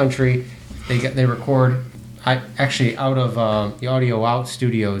 Starved Rock Country. They record actually out of the Audio Out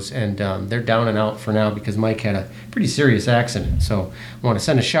studios, and they're down and out for now because Mike had a pretty serious accident. So I want to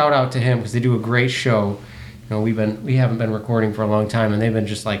send a shout out to him because they do a great show. You know, we haven't been recording for a long time, and they've been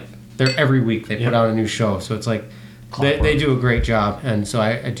just like they're every week they put out a new show. So it's like they do a great job, and so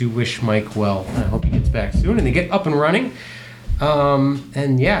I do wish Mike well. And I hope he gets back soon and they get up and running.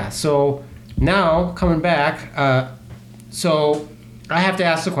 And yeah, so now coming back, so I have to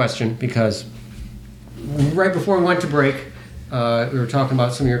ask the question because right before we went to break, we were talking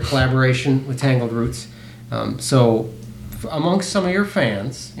about some of your collaboration with Tangled Roots. So amongst some of your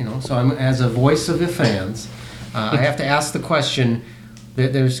fans, so I'm as a voice of the fans, I have to ask the question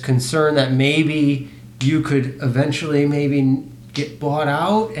that there's concern that maybe you could eventually maybe get bought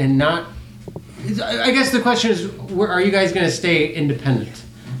out and not. I guess the question is, are you guys going to stay independent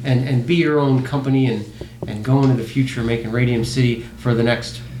and be your own company and go into the future making Radium City for the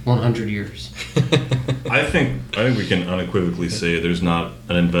next 100 years? I think we can unequivocally say there's not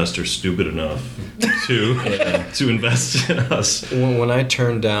an investor stupid enough to invest in us. When I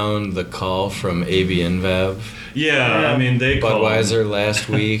turned down the call from AB InBev, I mean they called Budweiser last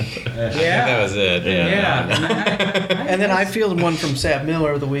week. That was it. And then I fielded one from Sap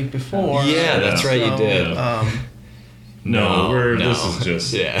Miller the week before. Yeah, that's right, you did. This is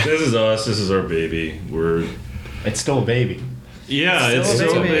just this is us. This is our baby. It's still a baby. Yeah, it's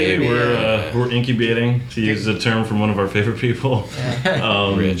still a baby. We're incubating, to use a term from one of our favorite people.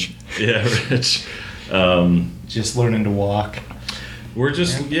 Rich. Yeah, Rich. Just learning to walk. We're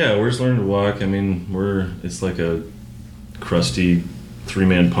just learning to walk. I mean, it's like a crusty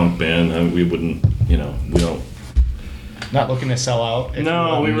 3-man punk band. We wouldn't, we don't. Not looking to sell out.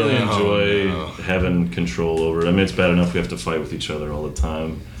 No, we really enjoy having control over it. I mean, it's bad enough we have to fight with each other all the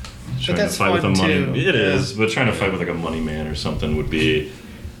time. Trying that's to fight with fun a money. too. It is, but trying to fight with like a money man or something would be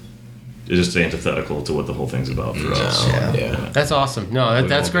just antithetical to what the whole thing's about for us. Yeah. That's awesome. No,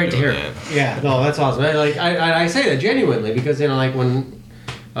 that's great to hear. Yeah, no, that's awesome. I say that genuinely because like when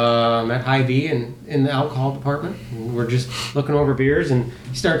at Hy-Vee and in the alcohol department, we're just looking over beers and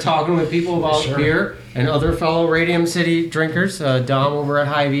you start talking with people about beer and other fellow Radium City drinkers. Dom over at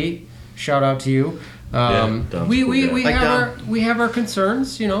Hy-Vee, shout out to you. We have our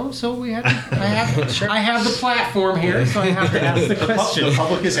concerns, so we have I have the platform here, so I have to ask the question. The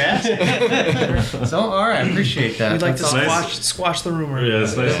public is asking. So all right, I appreciate that. We'd like That's to awesome. squash the rumor. Yeah,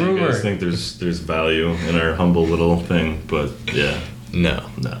 it's nice that you guys think there's value in our humble little thing, but No.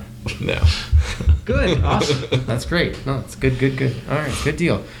 Good, awesome. That's great. No, it's good. All right, good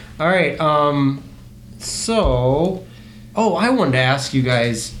deal. All right, I wanted to ask you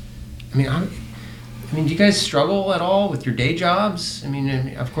guys. I mean, do you guys struggle at all with your day jobs? I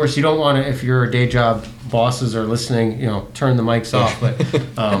mean, of course, you don't want to, if your day job bosses are listening, turn the mics off. But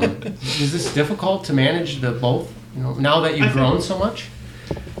is this difficult to manage the both? Now that you've grown so much?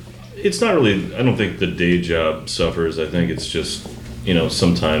 It's not really, I don't think the day job suffers. I think it's just,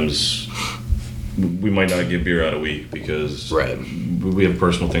 sometimes we might not get beer out a week because we have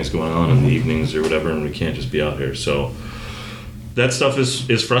personal things going on in the evenings or whatever, and we can't just be out here. So that stuff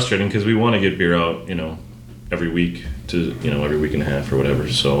is frustrating because we want to get beer out, every week to, every week and a half or whatever.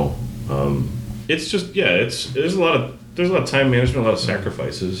 So it's just, there's a lot of time management, a lot of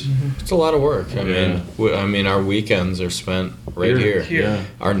sacrifices. It's a lot of work. I mean, our weekends are spent right here. Yeah.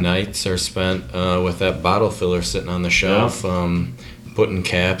 Our nights are spent with that bottle filler sitting on the shelf, putting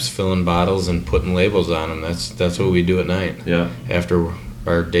caps, filling bottles, and putting labels on them. That's what we do at night. Yeah. After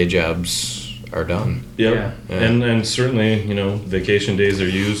our day jobs are done. Yep. Yeah. And certainly, vacation days are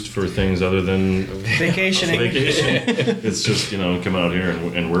used for things other than vacationing. It's just, coming out here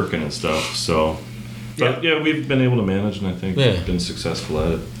and working and stuff. So, but we've been able to manage, and I think we've been successful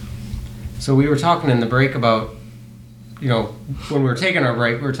at it. So we were talking in the break about, when we were taking our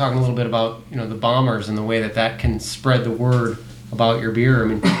break, we were talking a little bit about, the bombers and the way that can spread the word about your beer. I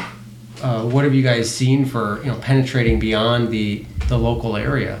mean, what have you guys seen for, penetrating beyond the local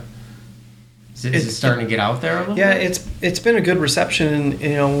area? Is it starting to get out there a little bit? It's been a good reception. And,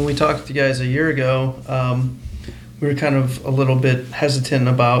 when we talked to you guys a year ago, we were kind of a little bit hesitant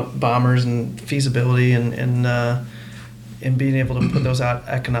about bombers and feasibility and being able to put those out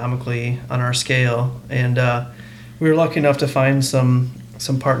economically on our scale. And we were lucky enough to find some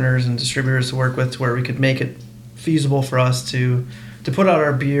partners and distributors to work with to where we could make it feasible for us to put out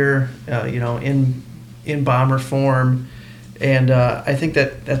our beer, in bomber form. And I think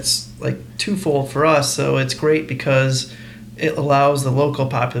that's like twofold for us. So it's great because it allows the local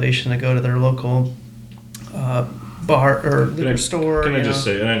population to go to their local bar or liquor store. Can I just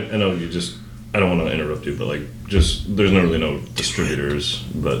say, and I know I don't want to interrupt you, but there's really no distributors,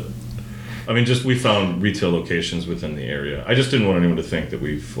 but I mean, we found retail locations within the area. I just didn't want anyone to think that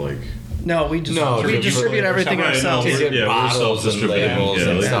we've No, we distribute everything ourselves. We're bottles and labels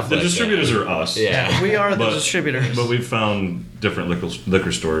and stuff the like distributors that. are us. Yeah. We are the distributors. But we've found different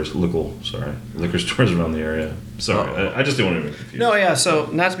liquor stores around the area. Sorry, I just didn't want to be confused. No, yeah. So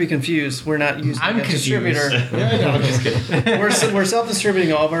not to be confused, we're not using a distributor. No, I'm just kidding. We're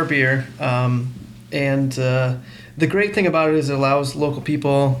self-distributing all of our beer, and the great thing about it is it allows local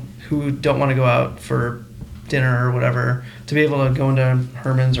people who don't want to go out for dinner or whatever to be able to go into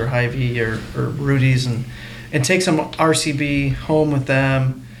Herman's or Hy-Vee or Rudy's and take some RCB home with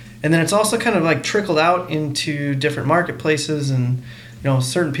them. And then it's also kind of trickled out into different marketplaces, and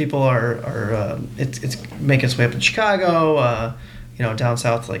certain people are it's making its way up in Chicago, down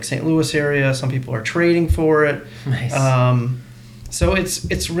south like St. Louis area. Some people are trading for it. Nice. So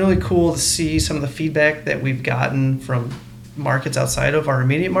it's really cool to see some of the feedback that we've gotten from markets outside of our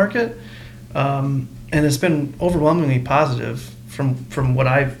immediate market. And it's been overwhelmingly positive from what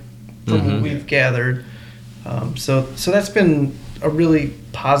what we've gathered. So that's been a really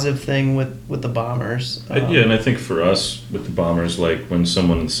positive thing with the bombers. And I think for us with the bombers, when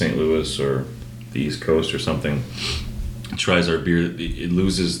someone in St. Louis or the East Coast or something tries our beer,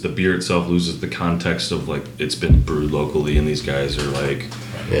 the beer itself loses the context of it's been brewed locally, and these guys are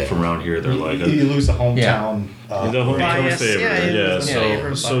from around here. They're you lose the hometown. The hometown bias.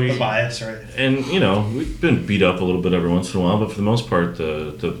 flavor. So the bias, right? And we've been beat up a little bit every once in a while, but for the most part,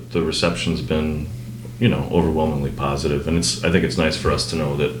 the reception's been overwhelmingly positive, and I think it's nice for us to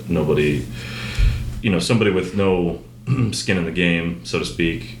know that nobody, somebody with no skin in the game, so to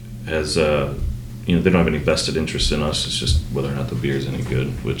speak, has they don't have any vested interest in us. It's just whether or not the beer is any good,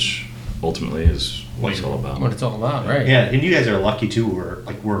 which ultimately is what it's all about. What it's all about, right? Yeah, and you guys are lucky too.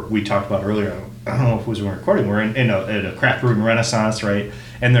 We talked about earlier. I don't know if it was when we were recording. We're in a craft brewing renaissance, right?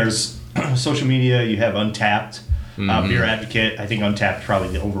 And there's social media. You have Untapped, Beer Advocate. I think Untapped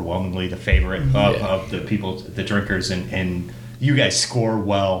probably overwhelmingly the favorite of the people, the drinkers, and you guys score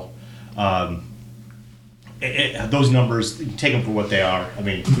well. Those numbers, take them for what they are. I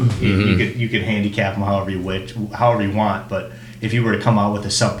mean, you could handicap them however you want, but if you were to come out with a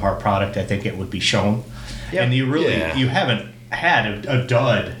subpar product, I think it would be shown. Yep. And you haven't had a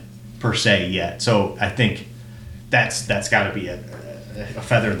dud per se yet. So I think that's got to be a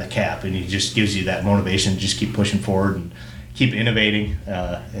feather in the cap, and it just gives you that motivation to just keep pushing forward and keep innovating,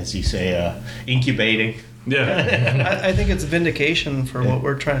 as you say, incubating. Yeah. I think it's vindication for what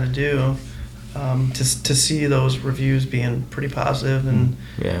we're trying to do. To see those reviews being pretty positive and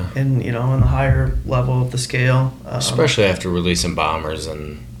on the higher level of the scale, especially after releasing bombers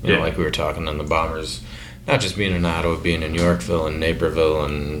and like we were talking on the bombers, not just being in Ottawa, being in Yorkville and Naperville,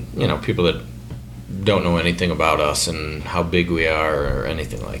 and people that don't know anything about us and how big we are or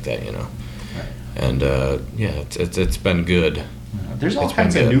anything like that, and it's been good. There's all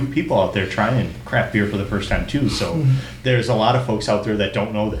kinds of new people out there trying craft beer for the first time too. So there's a lot of folks out there that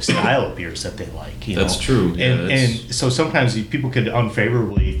don't know the style of beers that they like. That's true. Yeah, and so sometimes people could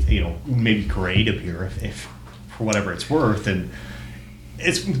unfavorably, maybe grade a beer if for whatever it's worth, and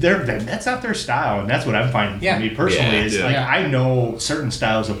that's not their style, and that's what I'm finding for me personally. I know certain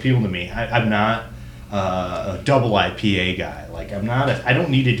styles appeal to me. I'm not a double IPA guy. I don't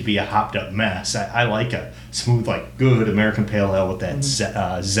need it to be a hopped up mess. I like a smooth, good American Pale Ale with that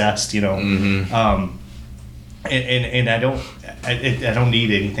zest, And I don't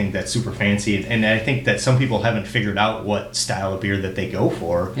need anything that's super fancy. And I think that some people haven't figured out what style of beer that they go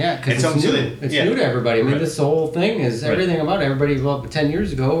for. Yeah, because it's new. It's new to everybody. I mean, this whole thing is everything about everybody. Well, 10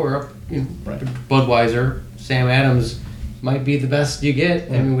 years ago, or Budweiser, Sam Adams might be the best you get.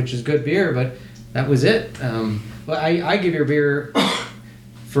 I mean, which is good beer, but that was it. But I give your beer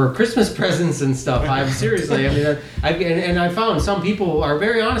for Christmas presents and stuff. I'm seriously. I mean, I found some people are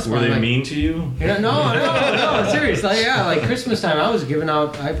very honest. Were they like, mean to you? You know, no, seriously. Yeah, like Christmas time, I was giving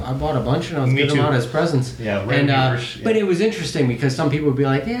out. I bought a bunch and I was giving them out as presents. Yeah, But it was interesting because some people would be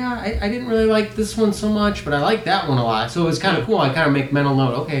like, "Yeah, I didn't really like this one so much, but I like that one a lot." So it was kind of cool. I kind of make mental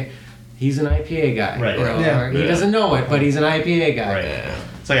note. Okay, he's an IPA guy. Right. Or he doesn't know it, but he's an IPA guy. Right. Yeah.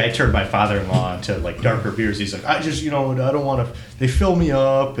 It's like I turned my father-in-law into like darker beers. He's like, I just, I don't want to. They fill me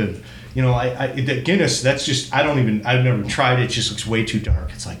up, and the Guinness. That's just I've never tried it. It just looks way too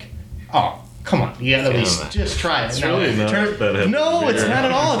dark. It's like, oh, come on, you gotta at least just try it. It's really not that heavy no, it's beer. not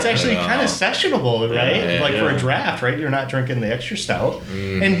at all. It's actually kind of sessionable, right? Yeah, like yeah. for a draft, right? You're not drinking the extra stout,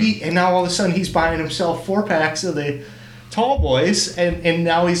 and now all of a sudden he's buying himself 4-packs of the tall boys, and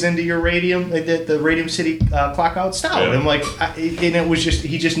now he's into your Radium, the Radium City Clock Out Stout. Yeah. And I'm like, and it was just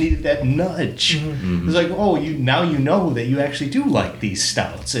he just needed that nudge. It was like, oh, now you know that you actually do like these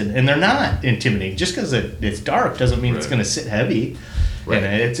stouts, and they're not intimidating. Just because it's dark doesn't mean it's going to sit heavy. Right.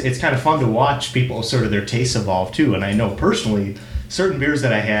 And it's kind of fun to watch people sort of their tastes evolve too. And I know personally, certain beers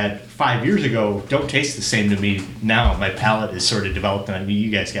that I had 5 years ago don't taste the same to me now. My palate is sort of developed, and I mean,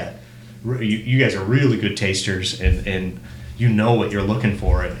 you guys are really good tasters, and you know what you're looking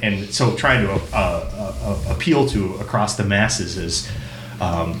for, and so trying to appeal to across the masses is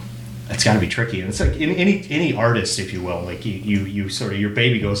it's got to be tricky. And it's like in any artist, if you will, like you sort of your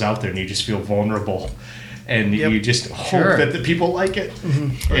baby goes out there and you just feel vulnerable, and you just hope that the people like it,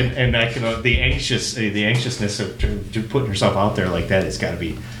 and that the anxiousness of putting yourself out there like that has got to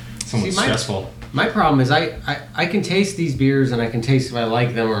be somewhat stressful. My problem is I can taste these beers and I can taste if I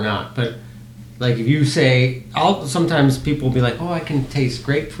like them or not. But like if you say, sometimes people will be like, oh, I can taste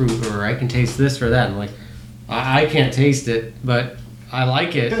grapefruit or I can taste this or that. And I'm like, I can't taste it, but I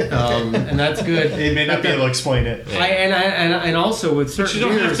like it, and that's good. It may not be able to explain it. And also with certain But you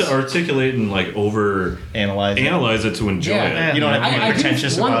don't beers, have to articulate and like analyze it to enjoy it. You don't have to be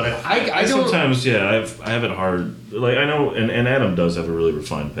pretentious about it. I sometimes, I have it hard. Like I know, and Adam does have a really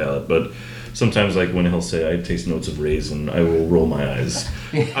refined palate, but sometimes, like when he'll say, "I taste notes of raisin," I will roll my eyes.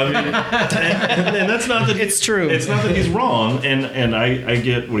 I mean, and that's not that it's true. It's not that he's wrong, and I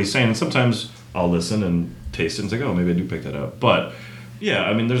get what he's saying. And sometimes I'll listen and taste it and say, "Oh, maybe I do pick that up." But yeah,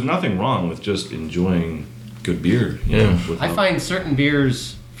 I mean, there's nothing wrong with just enjoying good beer. You know, I find certain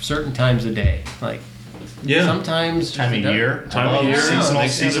beers certain times of day, like. Yeah. Sometimes time of year,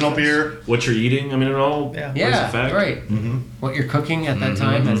 seasonal beer. What you're eating, I mean, it all plays a factor. Right. Mm-hmm. What you're cooking at that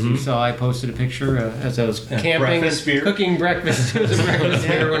time, as you saw, I posted a picture as I was camping and beer. cooking breakfast. It was a breakfast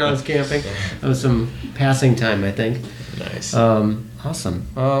beer when I was camping. That was some passing time, I think. Nice. Awesome.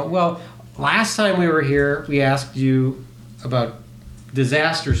 Well, last time we were here, we asked you about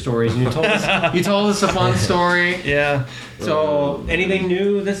disaster stories, and you told us a fun story. Yeah. So, anything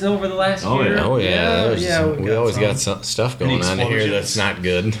new that's over the last year? Oh yeah. We always some. got some stuff going on here that's not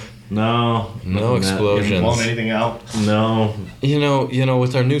good. No explosions. Blowing anything out? No. You know,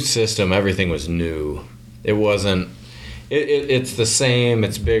 with our new system, everything was new. It wasn't. It's the same.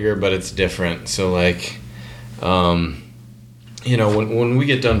 It's bigger, but it's different. So like, when we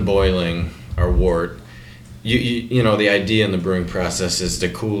get done boiling our wort, you know, the idea in the brewing process is to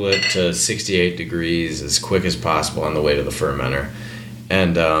cool it to 68 degrees as quick as possible on the way to the fermenter.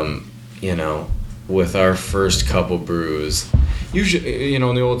 And, with our first couple brews, usually, in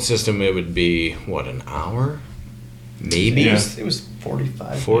the old system, it would be, an hour? Maybe? Yeah. It was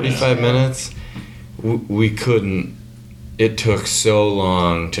 45 45 minutes? We couldn't. It took so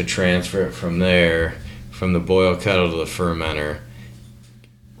long to transfer it from there, from the boil kettle to the fermenter,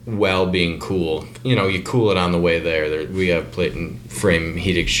 while being cool. You cool it on the way there. We have plate and frame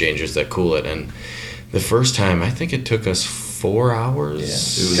heat exchangers that cool it. And the first time, I think it took us 4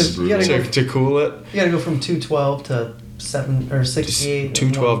 hours to cool it. You got to go from 212 to 7 or 68.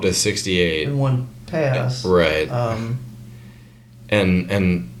 212 to 68 in one pass. Right.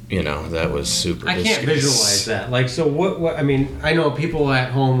 And that was super. I can't visualize that. Like, so what? I mean, I know people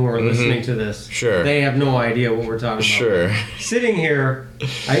at home who are listening to this. Sure. They have no idea what we're talking about. Sure. Sitting here,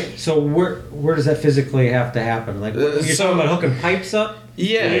 so where does that physically have to happen? Like, you're talking about hooking pipes up?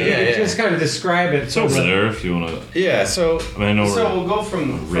 Yeah. Just kind of describe it. It's over there if you want to. Yeah. So. I know We'll go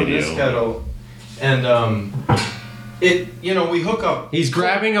from this kettle, and we hook up. He's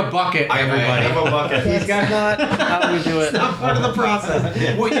grabbing a bucket, everybody. I have a bucket. He's got not how we do it. It's not part of the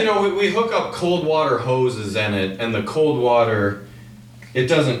process. Well, we hook up cold water hoses in it, and the cold water, it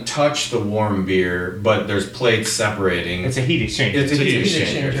doesn't touch the warm beer, but there's plates separating. It's a heat exchanger. It's a heat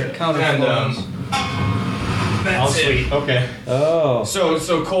exchanger. That's sweet. Okay. Oh.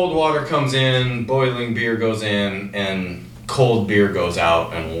 So cold water comes in, boiling beer goes in, and cold beer goes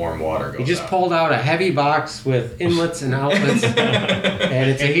out and warm water goes out. He just pulled out a heavy box with inlets and outlets, and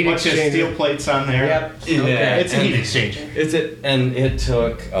it's a heat bunch of exchanger. steel plates on there. Yep. Yeah. Okay. It's a heat exchanger. And it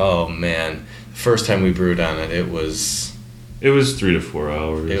took, oh man, the first time we brewed on it, it was 3 to 4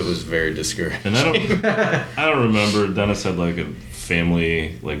 hours. it was very discouraging. And I don't remember. Dennis had like a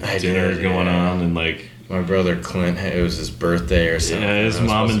family I dinner did, going yeah. on, and like My brother Clint, it was his birthday or something. yeah, his I was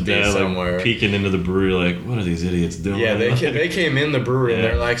mom supposed and to be dad somewhere. like peeking into the brewery, like, what are these idiots doing? Yeah, they came in the brewery and Yeah.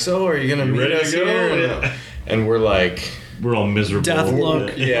 they're like, "So, are you gonna You meet ready to us go?" here?" Yeah. And we're like, We're all miserable. Death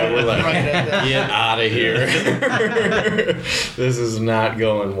look. "Yeah, we're like, Right at that. get out of here. This is not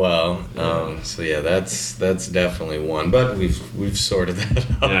going well." So yeah, that's definitely one. But we've sorted that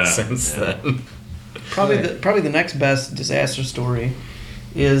out Yeah. since then. Probably the next best disaster story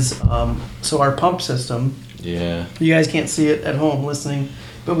is so our pump system. Yeah. You guys can't see it at home listening,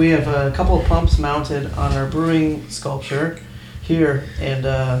 but we have a couple of pumps mounted on our brewing sculpture here, and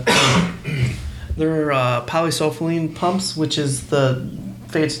they're polysulfone pumps, which is the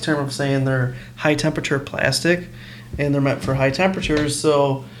fancy term of saying they're high temperature plastic, and they're meant for high temperatures.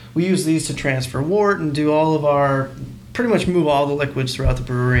 So we use these to transfer wort and do all of our, pretty much move all the liquids throughout the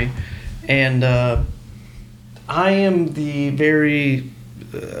brewery. And I am the very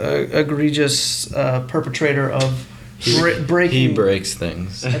egregious perpetrator of breaking. He breaks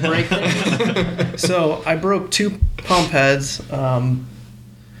things. I break things. So I broke 2 pump heads.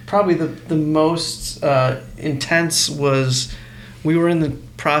 Probably the most intense was we were in the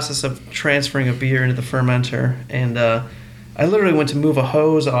process of transferring a beer into the fermenter, and I literally went to move a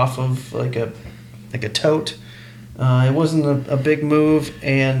hose off of like a tote. It wasn't a big move,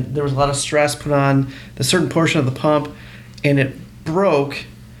 and there was a lot of stress put on the certain portion of the pump, and it broke.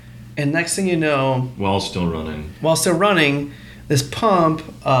 And next thing you know, While still running. while still running, this pump,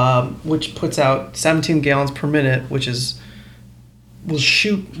 which puts out 17 gallons per minute, which will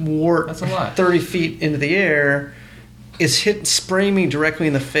shoot wort That's a lot. 30 feet into the air, is spraying me directly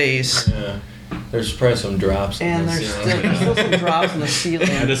in the face. Yeah. There's probably some drops. And in the there's ceiling. still some drops in the ceiling.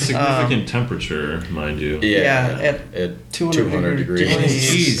 At a significant temperature, mind you. Yeah, at 200 degrees.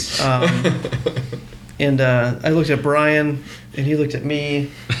 Jeez. And I looked at Brian, and he looked at me.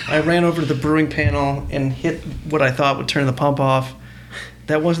 I ran over to the brewing panel and hit what I thought would turn the pump off.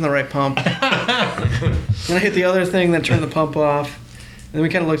 That wasn't the right pump. Then I hit the other thing that turned the pump off. And then we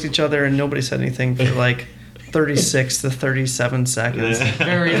kind of looked at each other, and nobody said anything for like 36 to 37 seconds.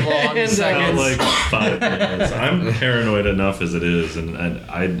 Very long And, seconds. Like 5 minutes. I'm paranoid enough as it is, and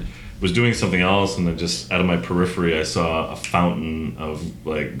I was doing something else, and then just out of my periphery, I saw a fountain of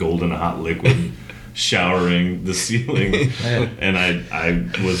like golden hot liquid showering the ceiling, and I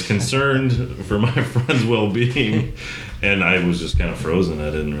was concerned for my friend's well-being, and I was just kind of frozen. I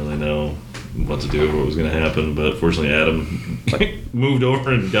didn't really know what to do or what was going to happen, but fortunately Adam moved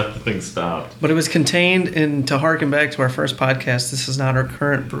over and got the thing stopped. But it was contained, and to harken back to our first podcast, this is not our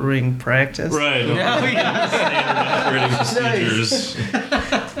current brewing practice. Right. Oh, yeah. Standard operating procedures.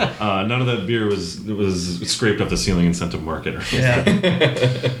 None of that beer was scraped off the ceiling and sent to market. Or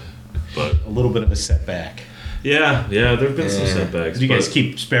Yeah. But A little bit of a setback. yeah, there've been some setbacks. Do you guys but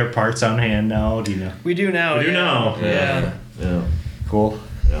keep spare parts on hand now? Do you know? We do now. We do yeah. now. Yeah. Yeah. Cool.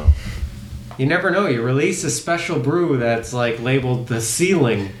 Yeah. You never know. You release a special brew that's like labeled the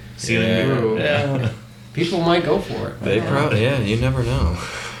ceiling Yeah. brew. Yeah. People might go for it. They probably, yeah, you never know.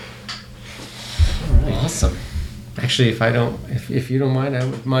 Awesome. Actually, if you don't mind, I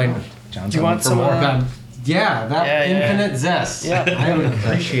would mind. John's Do you on want for some more. more? Yeah, that Yeah, yeah. infinite zest. Yeah. I would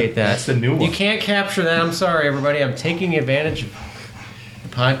appreciate that. That's the new one. You can't capture that. I'm sorry, everybody. I'm taking advantage of the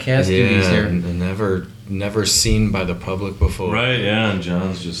podcast duties Yeah, here. never seen by the public before. Right. Yeah. And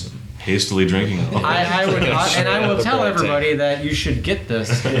John's just hastily drinking it all. I would, and I will tell Straight out the everybody that you should get this.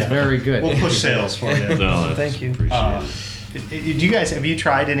 It's very good. We'll push sales for you. No, that's Thank you. appreciated. Do you guys have you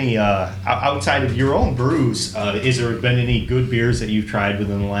tried any outside of your own brews? Is there been any good beers that you've tried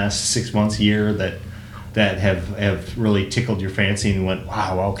within the last 6 months, year that have really tickled your fancy and went,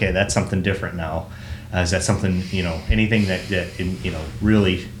 wow, okay, that's something different now? Is that something, anything that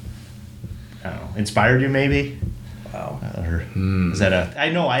really, I don't know, inspired you maybe? Wow. Or is that I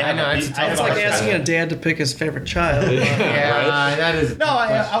know it's a tough It's like asking a dad to pick his favorite child. yeah, that is. No,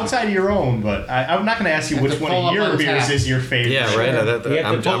 outside of your own, but I'm not going to ask you Have which to one pull of up your on beers tap. is your favorite. Yeah, right. You have to pull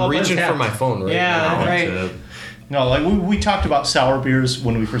up I'm on reaching tap. for my phone right Yeah, now. right. No, like we talked about sour beers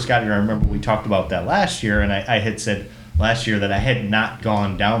when we first got here. I remember we talked about that last year, and I had said last year that I had not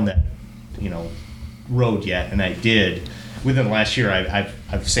gone down that, road yet, and I did. Within the last year,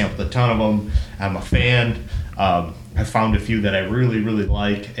 I've sampled a ton of them. I'm a fan. I found a few that I really, really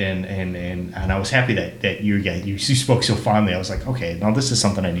like, and I was happy that you spoke so fondly. I was like, okay, now this is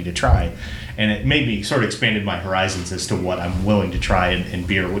something I need to try, and it made me sort of expanded my horizons as to what I'm willing to try in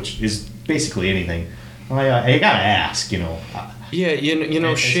beer, which is basically anything. I gotta ask, Yeah, you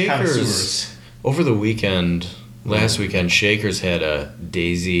know, as Shakers connoisseurs. over the weekend, last weekend, Shakers had a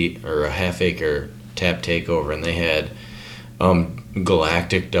daisy or a half acre tap takeover, and they had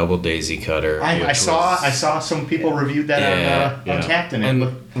Galactic Double Daisy Cutter. I saw some people reviewed that on Untappd,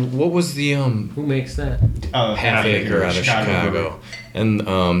 and what was the Who makes that? half acre out of Chicago? And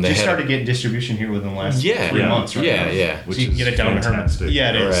they just had started getting distribution here within the last 3 months, right? Yeah. So you can get it down to fantastic. Herman. Yeah,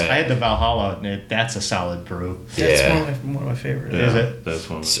 it is. Right. I had the Valhalla, and that's a solid brew. That's Yeah. one of my favorites. Is it? That's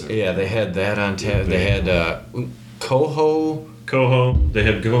one. Yeah, they had that on tap. They had Coho. Coho. They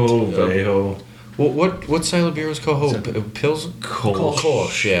had Coho, Vallejo, What style of beer was Coho? Pils?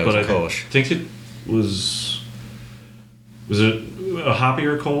 Kolsch. Yeah, it was but I Kolsch. think it was. Was it a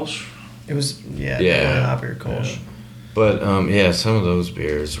hoppier Kolsch? It was Yeah. hoppier Kolsch. But some of those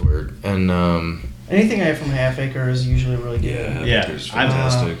beers were, and Anything I have from Half Acre is usually really good. Yeah. It's I'm-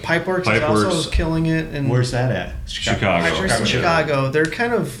 fantastic. Pipeworks is also Pipeworks. killing it, and Where's that at? Chicago. Pipeworks in Chicago. They're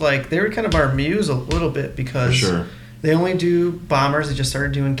kind of our muse a little bit For because sure. they only do bombers. They just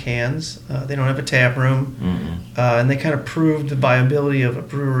started doing cans. They don't have a tap room, and they kind of proved the viability of a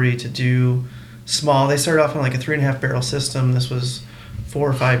brewery to do small. They started off on like a 3.5 barrel system. This was 4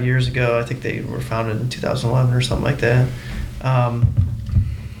 or 5 years ago. I think they were founded in 2011 or something like that.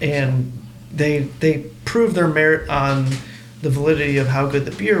 And they proved their merit on the validity of how good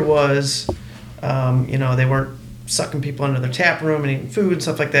the beer was. They weren't sucking people into their tap room and eating food and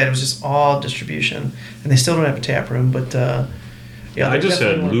stuff like that. It was just all distribution, and they still don't have a tap room. But I they're just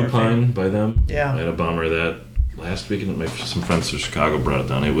had definitely one of our Lupine by them. Yeah. I had a bomber that last weekend. Some friends from Chicago brought it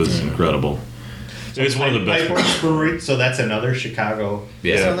down. It was incredible. It's one of the best. Pipeworks Brewery. So that's another Chicago.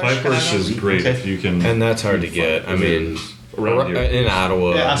 Yeah, another Pipeworks Chicago? is great if you can. and that's hard to get. I mean, around here. in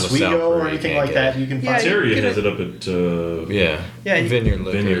Ottawa, Yeah, LaSalle Oswego or Brewery, anything you can't like get that. You can Yeah, find. you Ontario get has it- it up at Yeah, Vineyard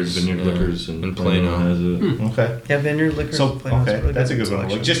Liquors, Vineyard yeah. Liquors and in Plano. has it. Okay. Yeah, Vineyard Liquor. So that's a good one.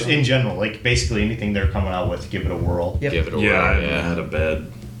 Like, just in general, like basically anything they're coming out with, give it a whirl. Yep. Give it a Yeah, I whirl. haven't had a bad.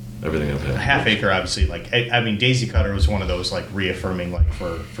 Everything I've had. Half Acre, obviously, like I mean, Daisy Cutter was one of those like reaffirming, like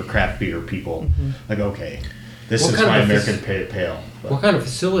for craft beer people, like okay, this What is kind my of a American pale. But What kind of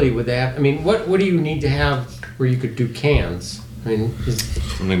facility would they have? I mean, what do you need to have where you could do cans? I mean,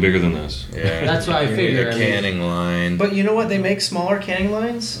 Something bigger than this. Yeah, That's what I you need figure, A I mean- canning line. But you know what? They make smaller canning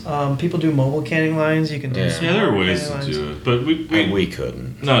lines. People do mobile canning lines. You can do. Yeah. smaller Yeah, there are ways canning to lines. do it, but we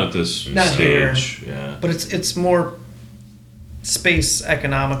couldn't. not at this Not stage. Yeah. But it's more space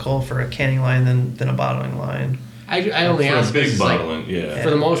economical for a canning line than a bottling line. I only For a ask big because, like, bottling, yeah. for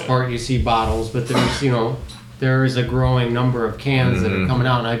the most part, you see bottles, but there's there is a growing number of cans that are coming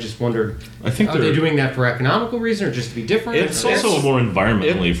out, and I just wondered, I think are they they're- doing that for economical reason or just to be different? It's also more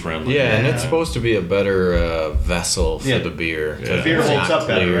environmentally friendly. Yeah, and it's supposed to be a better vessel for Yeah. the beer. 'cause Yeah. Beer it's holds not up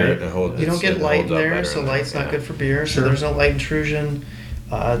better, clear. right? You don't get light in there, so light's not good for beer. So there's no light intrusion.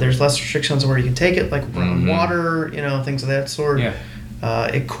 There's less restrictions on where you can take it, like around water, things of that sort. Yeah.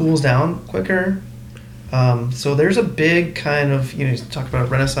 It cools down quicker. So there's a big kind of, you talk about a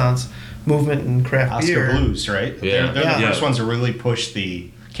renaissance movement in craft Oscar beer. Blues, right? Yeah. They're Yeah. the first ones to really push the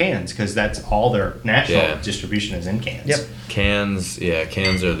cans because that's all their national Yeah. distribution is in cans. Yep.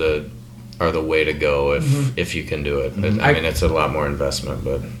 Cans are the way to go if you can do it. I mean, it's a lot more investment,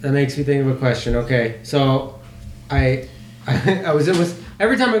 but That makes me think of a question. Okay, so I was in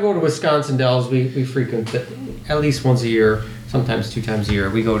every time I go to Wisconsin Dells, we frequent at least once a year, sometimes 2 times a year.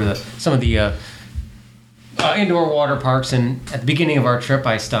 We go to some of the indoor water parks, and at the beginning of our trip,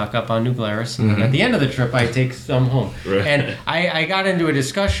 I stock up on New Glarus, and then at the end of the trip, I take some home. Right. And I got into a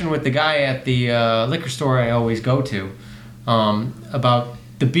discussion with the guy at the liquor store I always go to about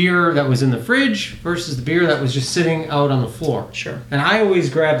the beer that was in the fridge versus the beer that was just sitting out on the floor. Sure. And I always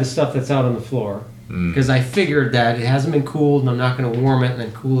grab the stuff that's out on the floor because I figured that it hasn't been cooled and I'm not going to warm it and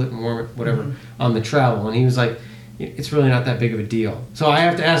then cool it and warm it, whatever, on the travel. And he was like, it's really not that big of a deal. So I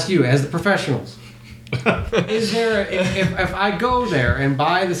have to ask you, as the professionals, is there, if I go there and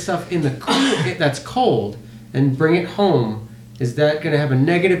buy the stuff in the that's cold and bring it home, is that going to have a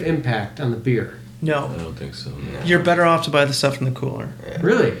negative impact on the beer? No. I don't think so. No. You're better off to buy the stuff in the cooler.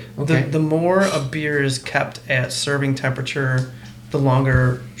 Really? Okay. The more a beer is kept at serving temperature, the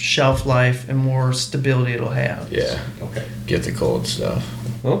longer shelf life and more stability it'll have. yeah, Okay. get the cold stuff.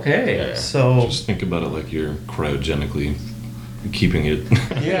 Okay. Yeah. So Just think about it like you're cryogenically keeping it.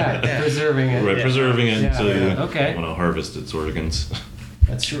 Yeah, preserving it. Right, preserving it Yeah, until you yeah. Okay. want to harvest its organs.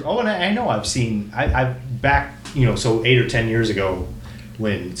 That's true. Oh, and I know I've back, so 8 or 10 years ago,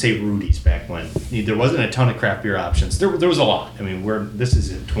 when say Rudy's back when there wasn't a ton of craft beer options. There was a lot. I mean, this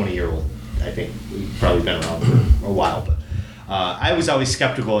is a 20-year-old. I think we've probably been around for a while, but I was always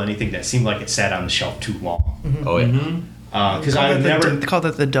skeptical of anything that seemed like it sat on the shelf too long. Mm-hmm. Oh yeah. Because I never call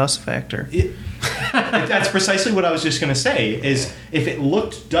that the dust factor. That's precisely what I was just going to say. Is if it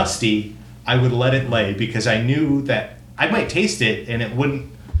looked dusty, I would let it lay because I knew that I might taste it and it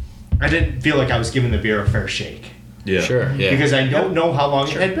wouldn't. I didn't feel like I was giving the beer a fair shake. Yeah. Sure. Yeah. Because I don't know how long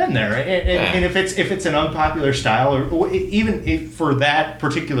it had been there, and if it's an unpopular style, or even if for that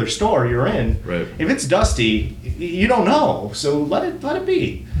particular store you're in, right. if it's dusty, you don't know. So let it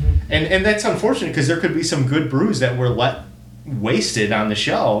be, and that's unfortunate because there could be some good brews that were wasted on the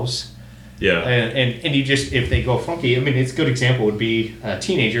shelves. Yeah. And you just, if they go funky, I mean, it's a good example would be a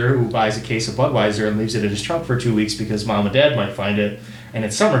teenager who buys a case of Budweiser and leaves it in his trunk for 2 weeks because mom and dad might find it, and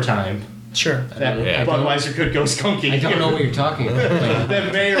it's summertime. Sure. That Budweiser could go skunky. I don't know what you're talking about.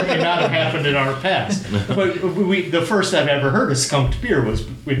 That may or may not have happened in our past. But the first I've ever heard of skunked beer was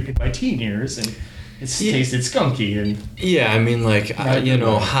in my teen years, and it tasted skunky. And yeah, I mean, like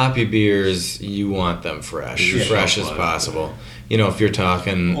hoppy beers, you want them fresh as possible. If you're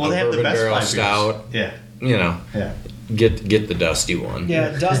talking a they have the bourbon best barrel five stout, beers. Yeah. get the dusty one.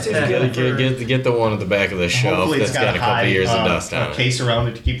 Yeah, dusty's good. Get the one at the back of the shelf Hopefully that's got a couple years of dust on a it. case around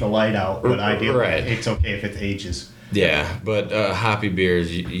it to keep the light out, but ideally Right. it's okay if it ages. Yeah, but hoppy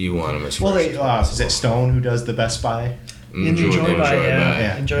beers, you want them as fresh. Well, is it Stone who does the Best Buy? Enjoy by.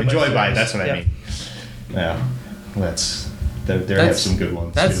 Yeah, Enjoy by. series. That's what I mean. Yeah, they have some good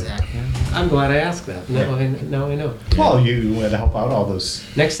ones too. I'm glad I asked that. Now I know. Well, you had to help out all those.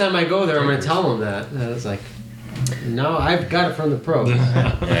 Next time I go there, I'm going to tell them that. I was like, no, I've got it from the pros.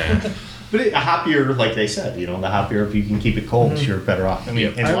 But a hoppier, like they said, the hoppier, if you can keep it cold, you're better off. I mean,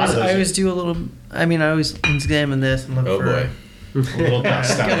 and a lot of those I always do a little. I always examine this and look for. boy. a little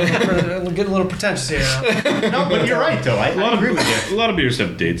dust on it. Getting a little pretentious here. No, but you're right, though. I agree with you. A lot of beers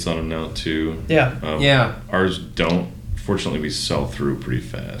have dates on them now too. Yeah. Yeah. Ours don't. Fortunately, we sell through pretty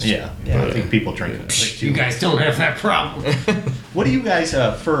fast. Yeah, Yeah. I think people drink it. You guys don't have that problem. What do you guys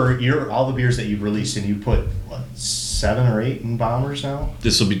for all the beers that you've released, and you put 7 or 8 in bombers now?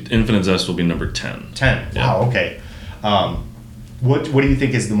 This will be Infinite Zest will be number 10. 10. Yeah. Wow. Okay. What do you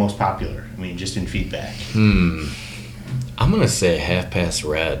think is the most popular? I mean, just in feedback. I'm gonna say Half Past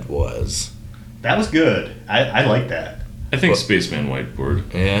Red was. That was good. I like that. I think Spaceman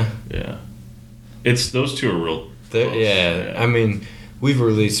Whiteboard. Yeah. Yeah. It's those two are real. Close. Yeah. I mean, we've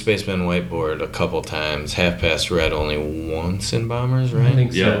released Spaceman Whiteboard a couple times. Half Past Red only once in Bombers, right? I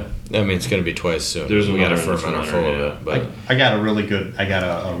think Yeah. so. I mean, it's gonna be twice soon. There's we got a another fermenter one full there, of yeah. it, but I got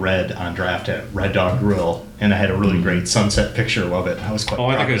a red on draft at Red Dog Grill, and I had a really great sunset picture of it. I was quite. Oh,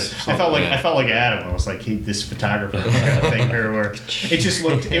 I proud think of I it. saw I felt like that. I felt like Adam. I was like, this photographer kind of thing here, where it just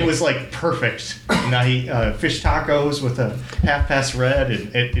looked. It was like perfect night fish tacos with a Half Past Red,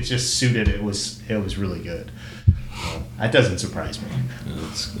 and it just suited. It was really good. That doesn't surprise me.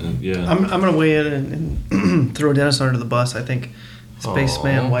 Yeah. I'm gonna weigh in and throw Dennis under the bus. I think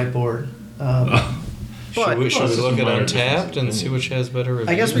Spaceman Whiteboard. should we Well, look at minor Untapped and differences. see which has better reviews?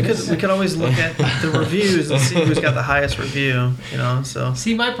 I guess we could always look at the reviews and see who's got the highest review. So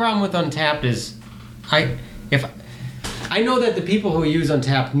See, my problem with Untapped is, I know that the people who use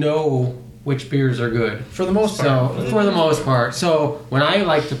Untapped know which beers are good. for the most part, So for the most part, so when I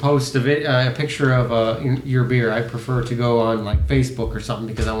like to post a picture of your beer, I prefer to go on like Facebook or something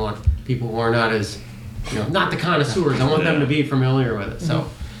because I want people who are not as, not the connoisseurs. I want them to be familiar with it. So,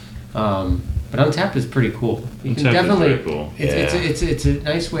 but Untapped is pretty cool. You can Untapped is definitely. very cool. It's a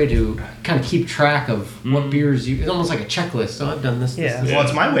nice way to kind of keep track of what beers you. It's almost like a checklist. So I've done this. Yeah. Well,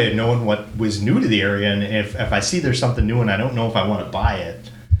 it's my way of knowing what was new to the area, and if I see there's something new and I don't know if I want to buy it,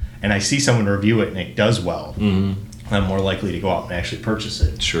 and I see someone review it and it does well, I'm more likely to go out and actually purchase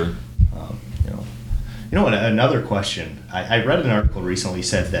it. Sure. You know what? Another question. I read an article recently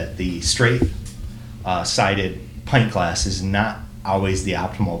said that the straight sided pint glass is not always the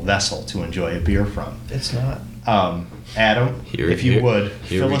optimal vessel to enjoy a beer from. it's not. Adam, if you would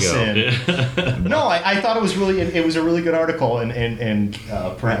here fill we us go. in. No, I thought it was a really good article, and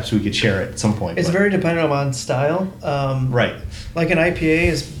perhaps we could share it at some point. It's but- very dependent on style. right. Like an IPA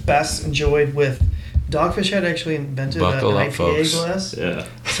is best enjoyed with. Dogfish Head actually invented Buckle an up, IPA folks. glass. Yeah.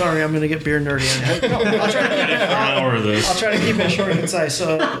 Sorry, I'm gonna get beer nerdy on you. I'll try to keep An hour of this. I'll try to keep it short and concise.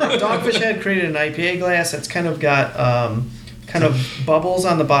 So, Dogfish Head created an IPA glass that's kind of got kind of bubbles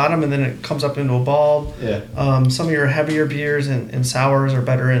on the bottom, and then it comes up into a bulb. Yeah. Some of your heavier beers and sours are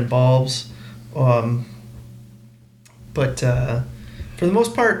better in bulbs, but for the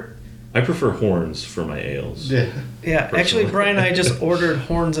most part, I prefer horns for my ales. Yeah. Yeah, actually, Brian and I just ordered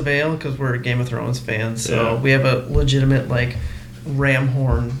horns of ale because we're Game of Thrones fans. So we have a legitimate like ram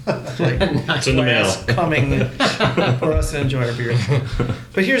horn, like It's in the mail. glass coming for us to enjoy our beers.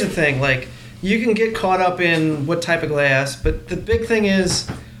 But here's the thing: like you can get caught up in what type of glass, but the big thing is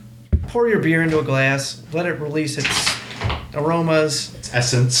pour your beer into a glass, let it release its aromas, It's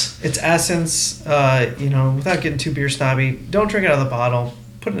essence. its essence. Without getting too beer snobby, don't drink it out of the bottle.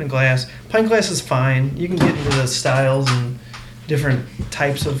 Put it in a glass. Pint glass is fine. You can get into the styles and different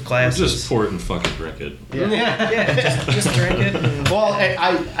types of glasses. Just pour it and fucking drink it. Yeah, just drink it. And, Well,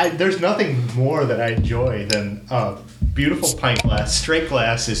 I there's nothing more that I enjoy than beautiful pint glass, straight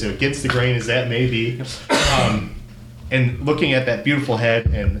glass, as against the grain as that may be, and looking at that beautiful head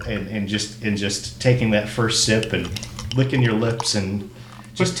and just taking that first sip and licking your lips and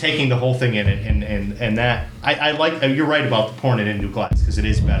just taking the whole thing in it and that I like. You're right about pouring it into glass because it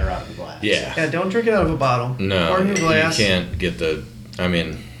is better out of the glass. yeah, don't drink it out of a bottle. No, Pour it in a glass. you can't get the. I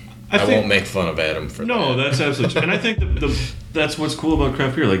mean, I I think- won't make fun of Adam for No, that. that's absolutely true. And I think that's what's cool about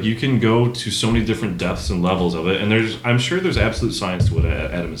craft beer. Like, you can go to so many different depths and levels of it, and I'm sure there's absolute science to what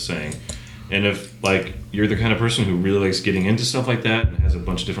Adam is saying. And if, like, you're the kind of person who really likes getting into stuff like that and has a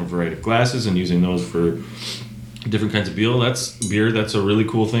bunch of different variety of glasses and using those for different kinds of beer, that's a really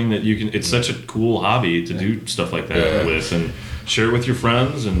cool thing that you can. It's such a cool hobby to do stuff like that Yeah. with and share it with your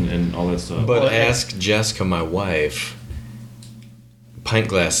friends and all that stuff. But ask Jessica, my wife. Pint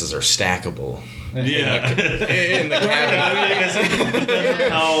glasses are stackable yeah. in the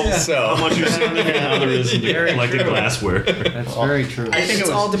cabinet. How much you spend and how there is in the collected glassware. That's very true. I think It's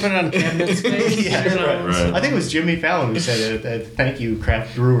it all was. dependent on cabinet space. Yeah, you know? Right. I think it was Jimmy Fallon who said that thank you,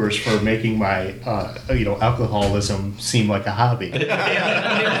 craft brewers, for making my alcoholism seem like a hobby.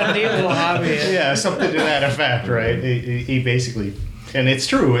 A neat little hobby. Yeah, something to that effect, right? He basically, and it's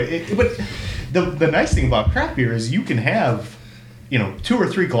true. But the nice thing about craft beer is you can have, 2 or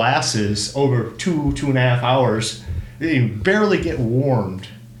 3 glasses over 2.5 hours, barely get warmed,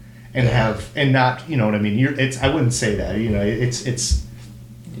 and not, you know what I mean. I wouldn't say that.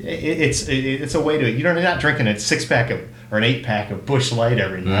 It's a way to. You're not drinking a 6-pack or an 8-pack of Busch Light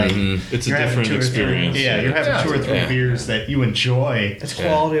every night. It's You're a having different 2 or 3 experience. Yeah, you're having 2 or 3 Yeah. beers that you enjoy. It's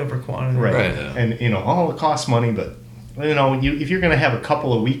quality over quantity. Right. Right. And it costs money, but if you're going to have a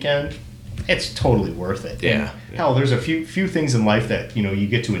couple a weekend, it's totally worth it. Yeah. And, hell, there's a few things in life that you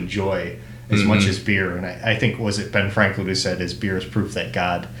get to enjoy as much as beer. And I think was it Ben Franklin who said, "Is beer is proof that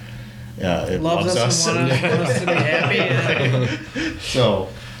God Loves us and wants us to be happy. Yeah. So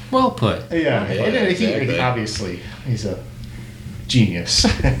Well put. yeah, and then exactly. he obviously he's a genius.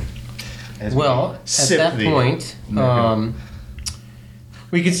 As Well, we at sip that the- point,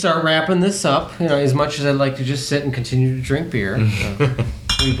 we could start wrapping this up. As much as I'd like to just sit and continue to drink beer,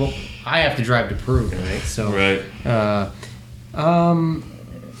 I have to drive to Peru tonight. So, Right.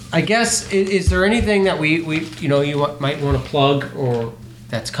 I guess is there anything that we might want to plug or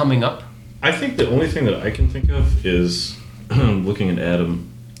that's coming up? I think the only thing that I can think of is looking at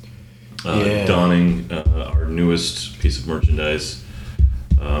Adam donning our newest piece of merchandise.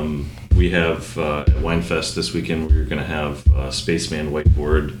 We have at Winefest this weekend, we're going to have Spaceman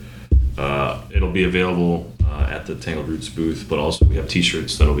whiteboard. It'll be available at the Tangled Roots booth, but also we have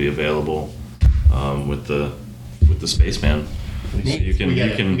T-shirts that'll be available with the Spaceman. So you can we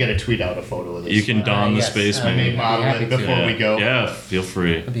got to tweet out a photo of this. you can don the yes. I Spaceman. may model happy it to. before we go. Yeah, feel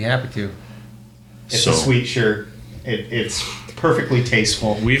free. I'd be happy to. It's So- a sweet shirt. It's perfectly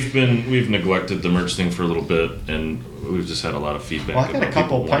tasteful. We've neglected the merch thing for a little bit, and we've just had a lot of feedback. Well, I got a about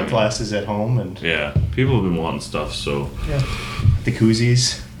couple people pint wanting- glasses at home and Yeah, people have been wanting stuff, so the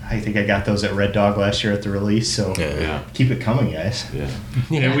koozies. I think I got those at Red Dog last year at the release. So yeah. keep it coming, guys. Yeah.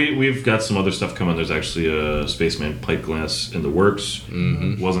 And we've got some other stuff coming. There's actually a Spaceman pint glass in the works.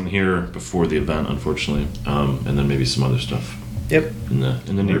 Mm-hmm. Wasn't here before the event, unfortunately. And then maybe some other stuff Yep. in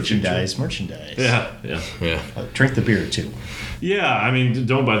the near future. Merchandise. Yeah. Yeah. Drink the beer too. Yeah, I mean,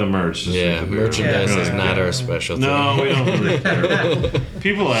 don't buy the merch. Just Yeah, drink the beer. merchandise is Yeah. not our specialty. No, we don't really care.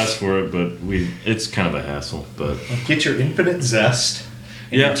 People ask for it, but it's kind of a hassle. But Get your Infinite Zest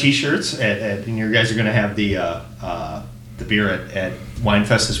and Yeah. your T-shirts. And your guys are going to have the beer at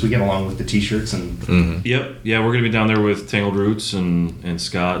Winefest this weekend along with the T-shirts and Yep. Yeah, we're gonna be down there with Tangled Roots and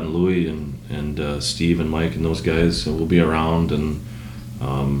Scott and Louie and Steve and Mike and those guys. So we'll be around, and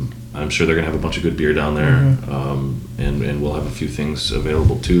I'm sure they're gonna have a bunch of good beer down there. And we'll have a few things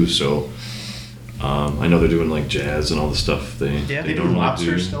available too. So I know they're doing like jazz and all the stuff they They do normally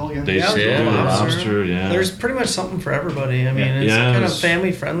lobster do. still again? They Yeah, still we do do lobster. Yeah. There's pretty much something for everybody. I mean, Yeah. it's Yeah, kind of it's-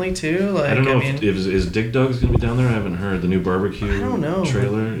 family friendly too. Like, I don't know mean, if is Dig Dug's gonna be down there. I haven't heard the new barbecue I don't know.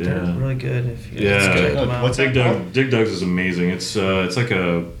 trailer. They're Yeah. really good. If you Yeah. guys check them out. What's Dig that Dug. called? Dig Dug's is amazing. It's like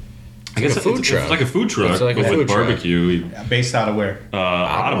a. I like guess a food truck. It's like a food truck, It's like a but food with truck. barbecue. Based out of where?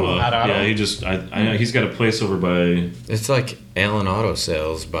 Ottawa. Out of Ottawa. Yeah, he just. I know he's got a place over by. It's like Allen Auto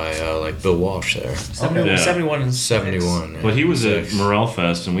Sales by like Bill Walsh there. 71 and 71. But he was at Six. Morel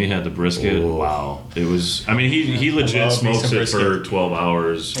Fest and we had the brisket. Ooh. Wow, it was. I mean, he legit love me smokes some it for brisket. 12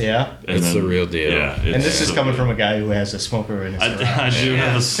 hours. Yeah. And It's the real deal. Yeah, And it's this is so coming good. from a guy who has a smoker in his I garage. do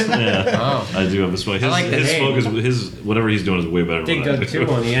have a yeah. Wow. I do have a smoke. His, like the his name. smoke is his whatever he's doing is way better Dig than what I Dug do.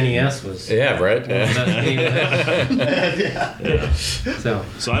 2 on the NES was. Yeah, right? So,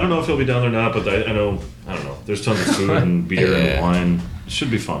 So I don't know if he'll be down there or not, but I don't know. There's tons of food and beer Yeah. and wine. It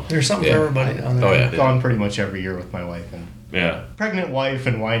should be fun. There's something Yeah. for everybody on there. Oh, yeah. I've gone pretty much every year with my wife, and Yeah. pregnant wife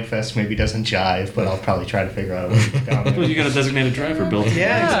and Wine Fest maybe doesn't jive, but I'll probably try to figure out a way to get down Well, there. you got a designated driver built.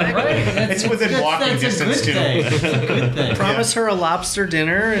 Yeah, exactly. It's within walking distance, a too. good thing. It's a good thing. Promise her a lobster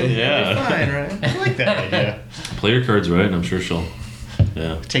dinner and Yeah. you'll be fine, right? I like that idea. Play your cards right, and I'm sure she'll.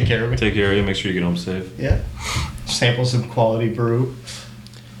 Yeah. Take care of it. Take care of you. Make sure you get home safe. Yeah. Sample some quality brew.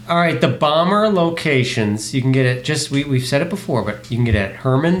 All right, the bomber locations. You can get it just, we've said it before, but you can get it at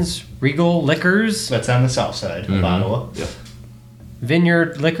Herman's, Regal Liquors, That's on the south side of Ottawa. Yeah.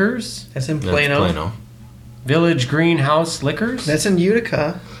 Vineyard Liquors, That's in That's Plano. Plano. Village Greenhouse Liquors, That's in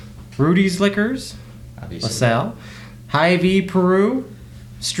Utica. Rudy's Liquors, Obviously. LaSalle, Hy-Vee Peru,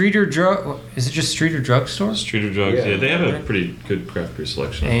 Streeter Drug, is it just Streeter Drugstore? Streeter Drugs. Yeah. Yeah, they have a pretty good craft beer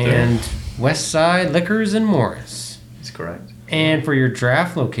selection up And West Side Liquors and Morris. That's correct. And for your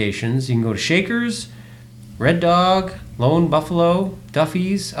draft locations, you can go to Shakers, Red Dog, Lone Buffalo,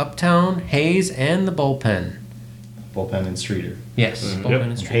 Duffy's, Uptown, Hayes, and the Bullpen. Bullpen and Streeter. Yes, Bullpen Yep.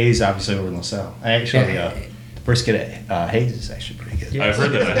 and Street. Hayes, obviously, over in LaSalle. I actually, Yeah. the brisket at Hayes is actually pretty good. there. I've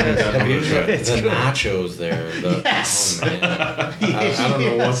heard that. I haven't gotten to try it. The nachos there. Yes. Oh, man. I don't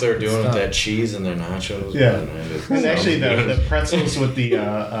know what they're doing with that cheese and their nachos. Yeah. but, man, it And actually, sounds good. the pretzels with the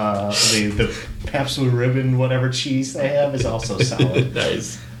Pabst Blue Ribbon, whatever cheese they have, is also solid.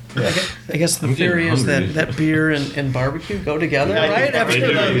 Nice. Yeah. I guess the I'm getting theory is hungry. that beer and barbecue go together, Yeah, I right? think After They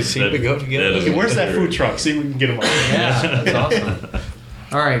do. the, They seem to go together. Yeah, Where's that food truck? See if we can get them all. Yeah, that's awesome.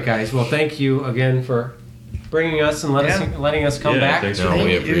 All right, guys. Well, thank you again for bringing us and letting us come Yeah, back. thanks No, for we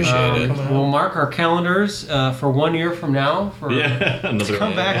coming. appreciate it. We'll mark our calendars for 1 year from now for Yeah, another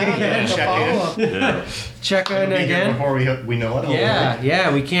come back Yeah, again. check follow-up. Yeah. Check in Be here again. before we know it.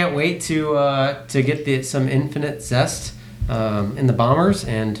 Yeah, we can't wait to get some Infinite Zest in the Bombers,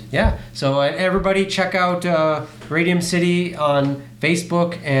 and yeah. So everybody, check out Radium City on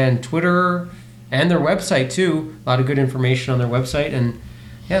Facebook and Twitter, and their website too. A lot of good information on their website, and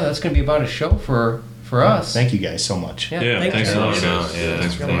yeah, that's going to be about a show for us. Thank you guys so much. Yeah, thank thanks you. a lot, Coming out, guys. yeah,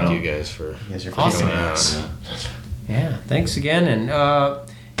 Thanks for coming thank out. you guys for You guys are Awesome. kicking coming ass. out. Yeah, thanks again, and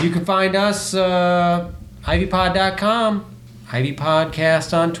you can find us ivypod.com, Ivy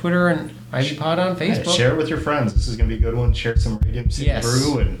Podcast on Twitter, and Ivy Pod on Yeah, Facebook. share it with your friends. This is going to be a good one. Share some Radium City Yes.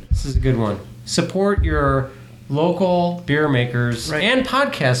 Brew and This is a good one. Support your local beer makers Right. and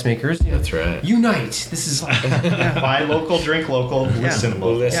podcast makers. That's right. Unite. This is like buy local, drink local, listen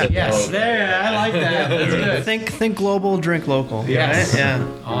local. Listen. yes, Oh, there. I like that. That's good. think global, drink local. Yes. Right? Yeah.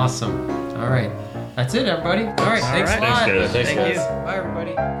 Awesome. All right. That's it, everybody. All right. Thanks right. a lot. Thanks, guys. Thanks, Thank guys. you. Bye,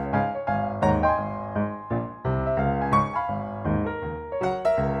 everybody.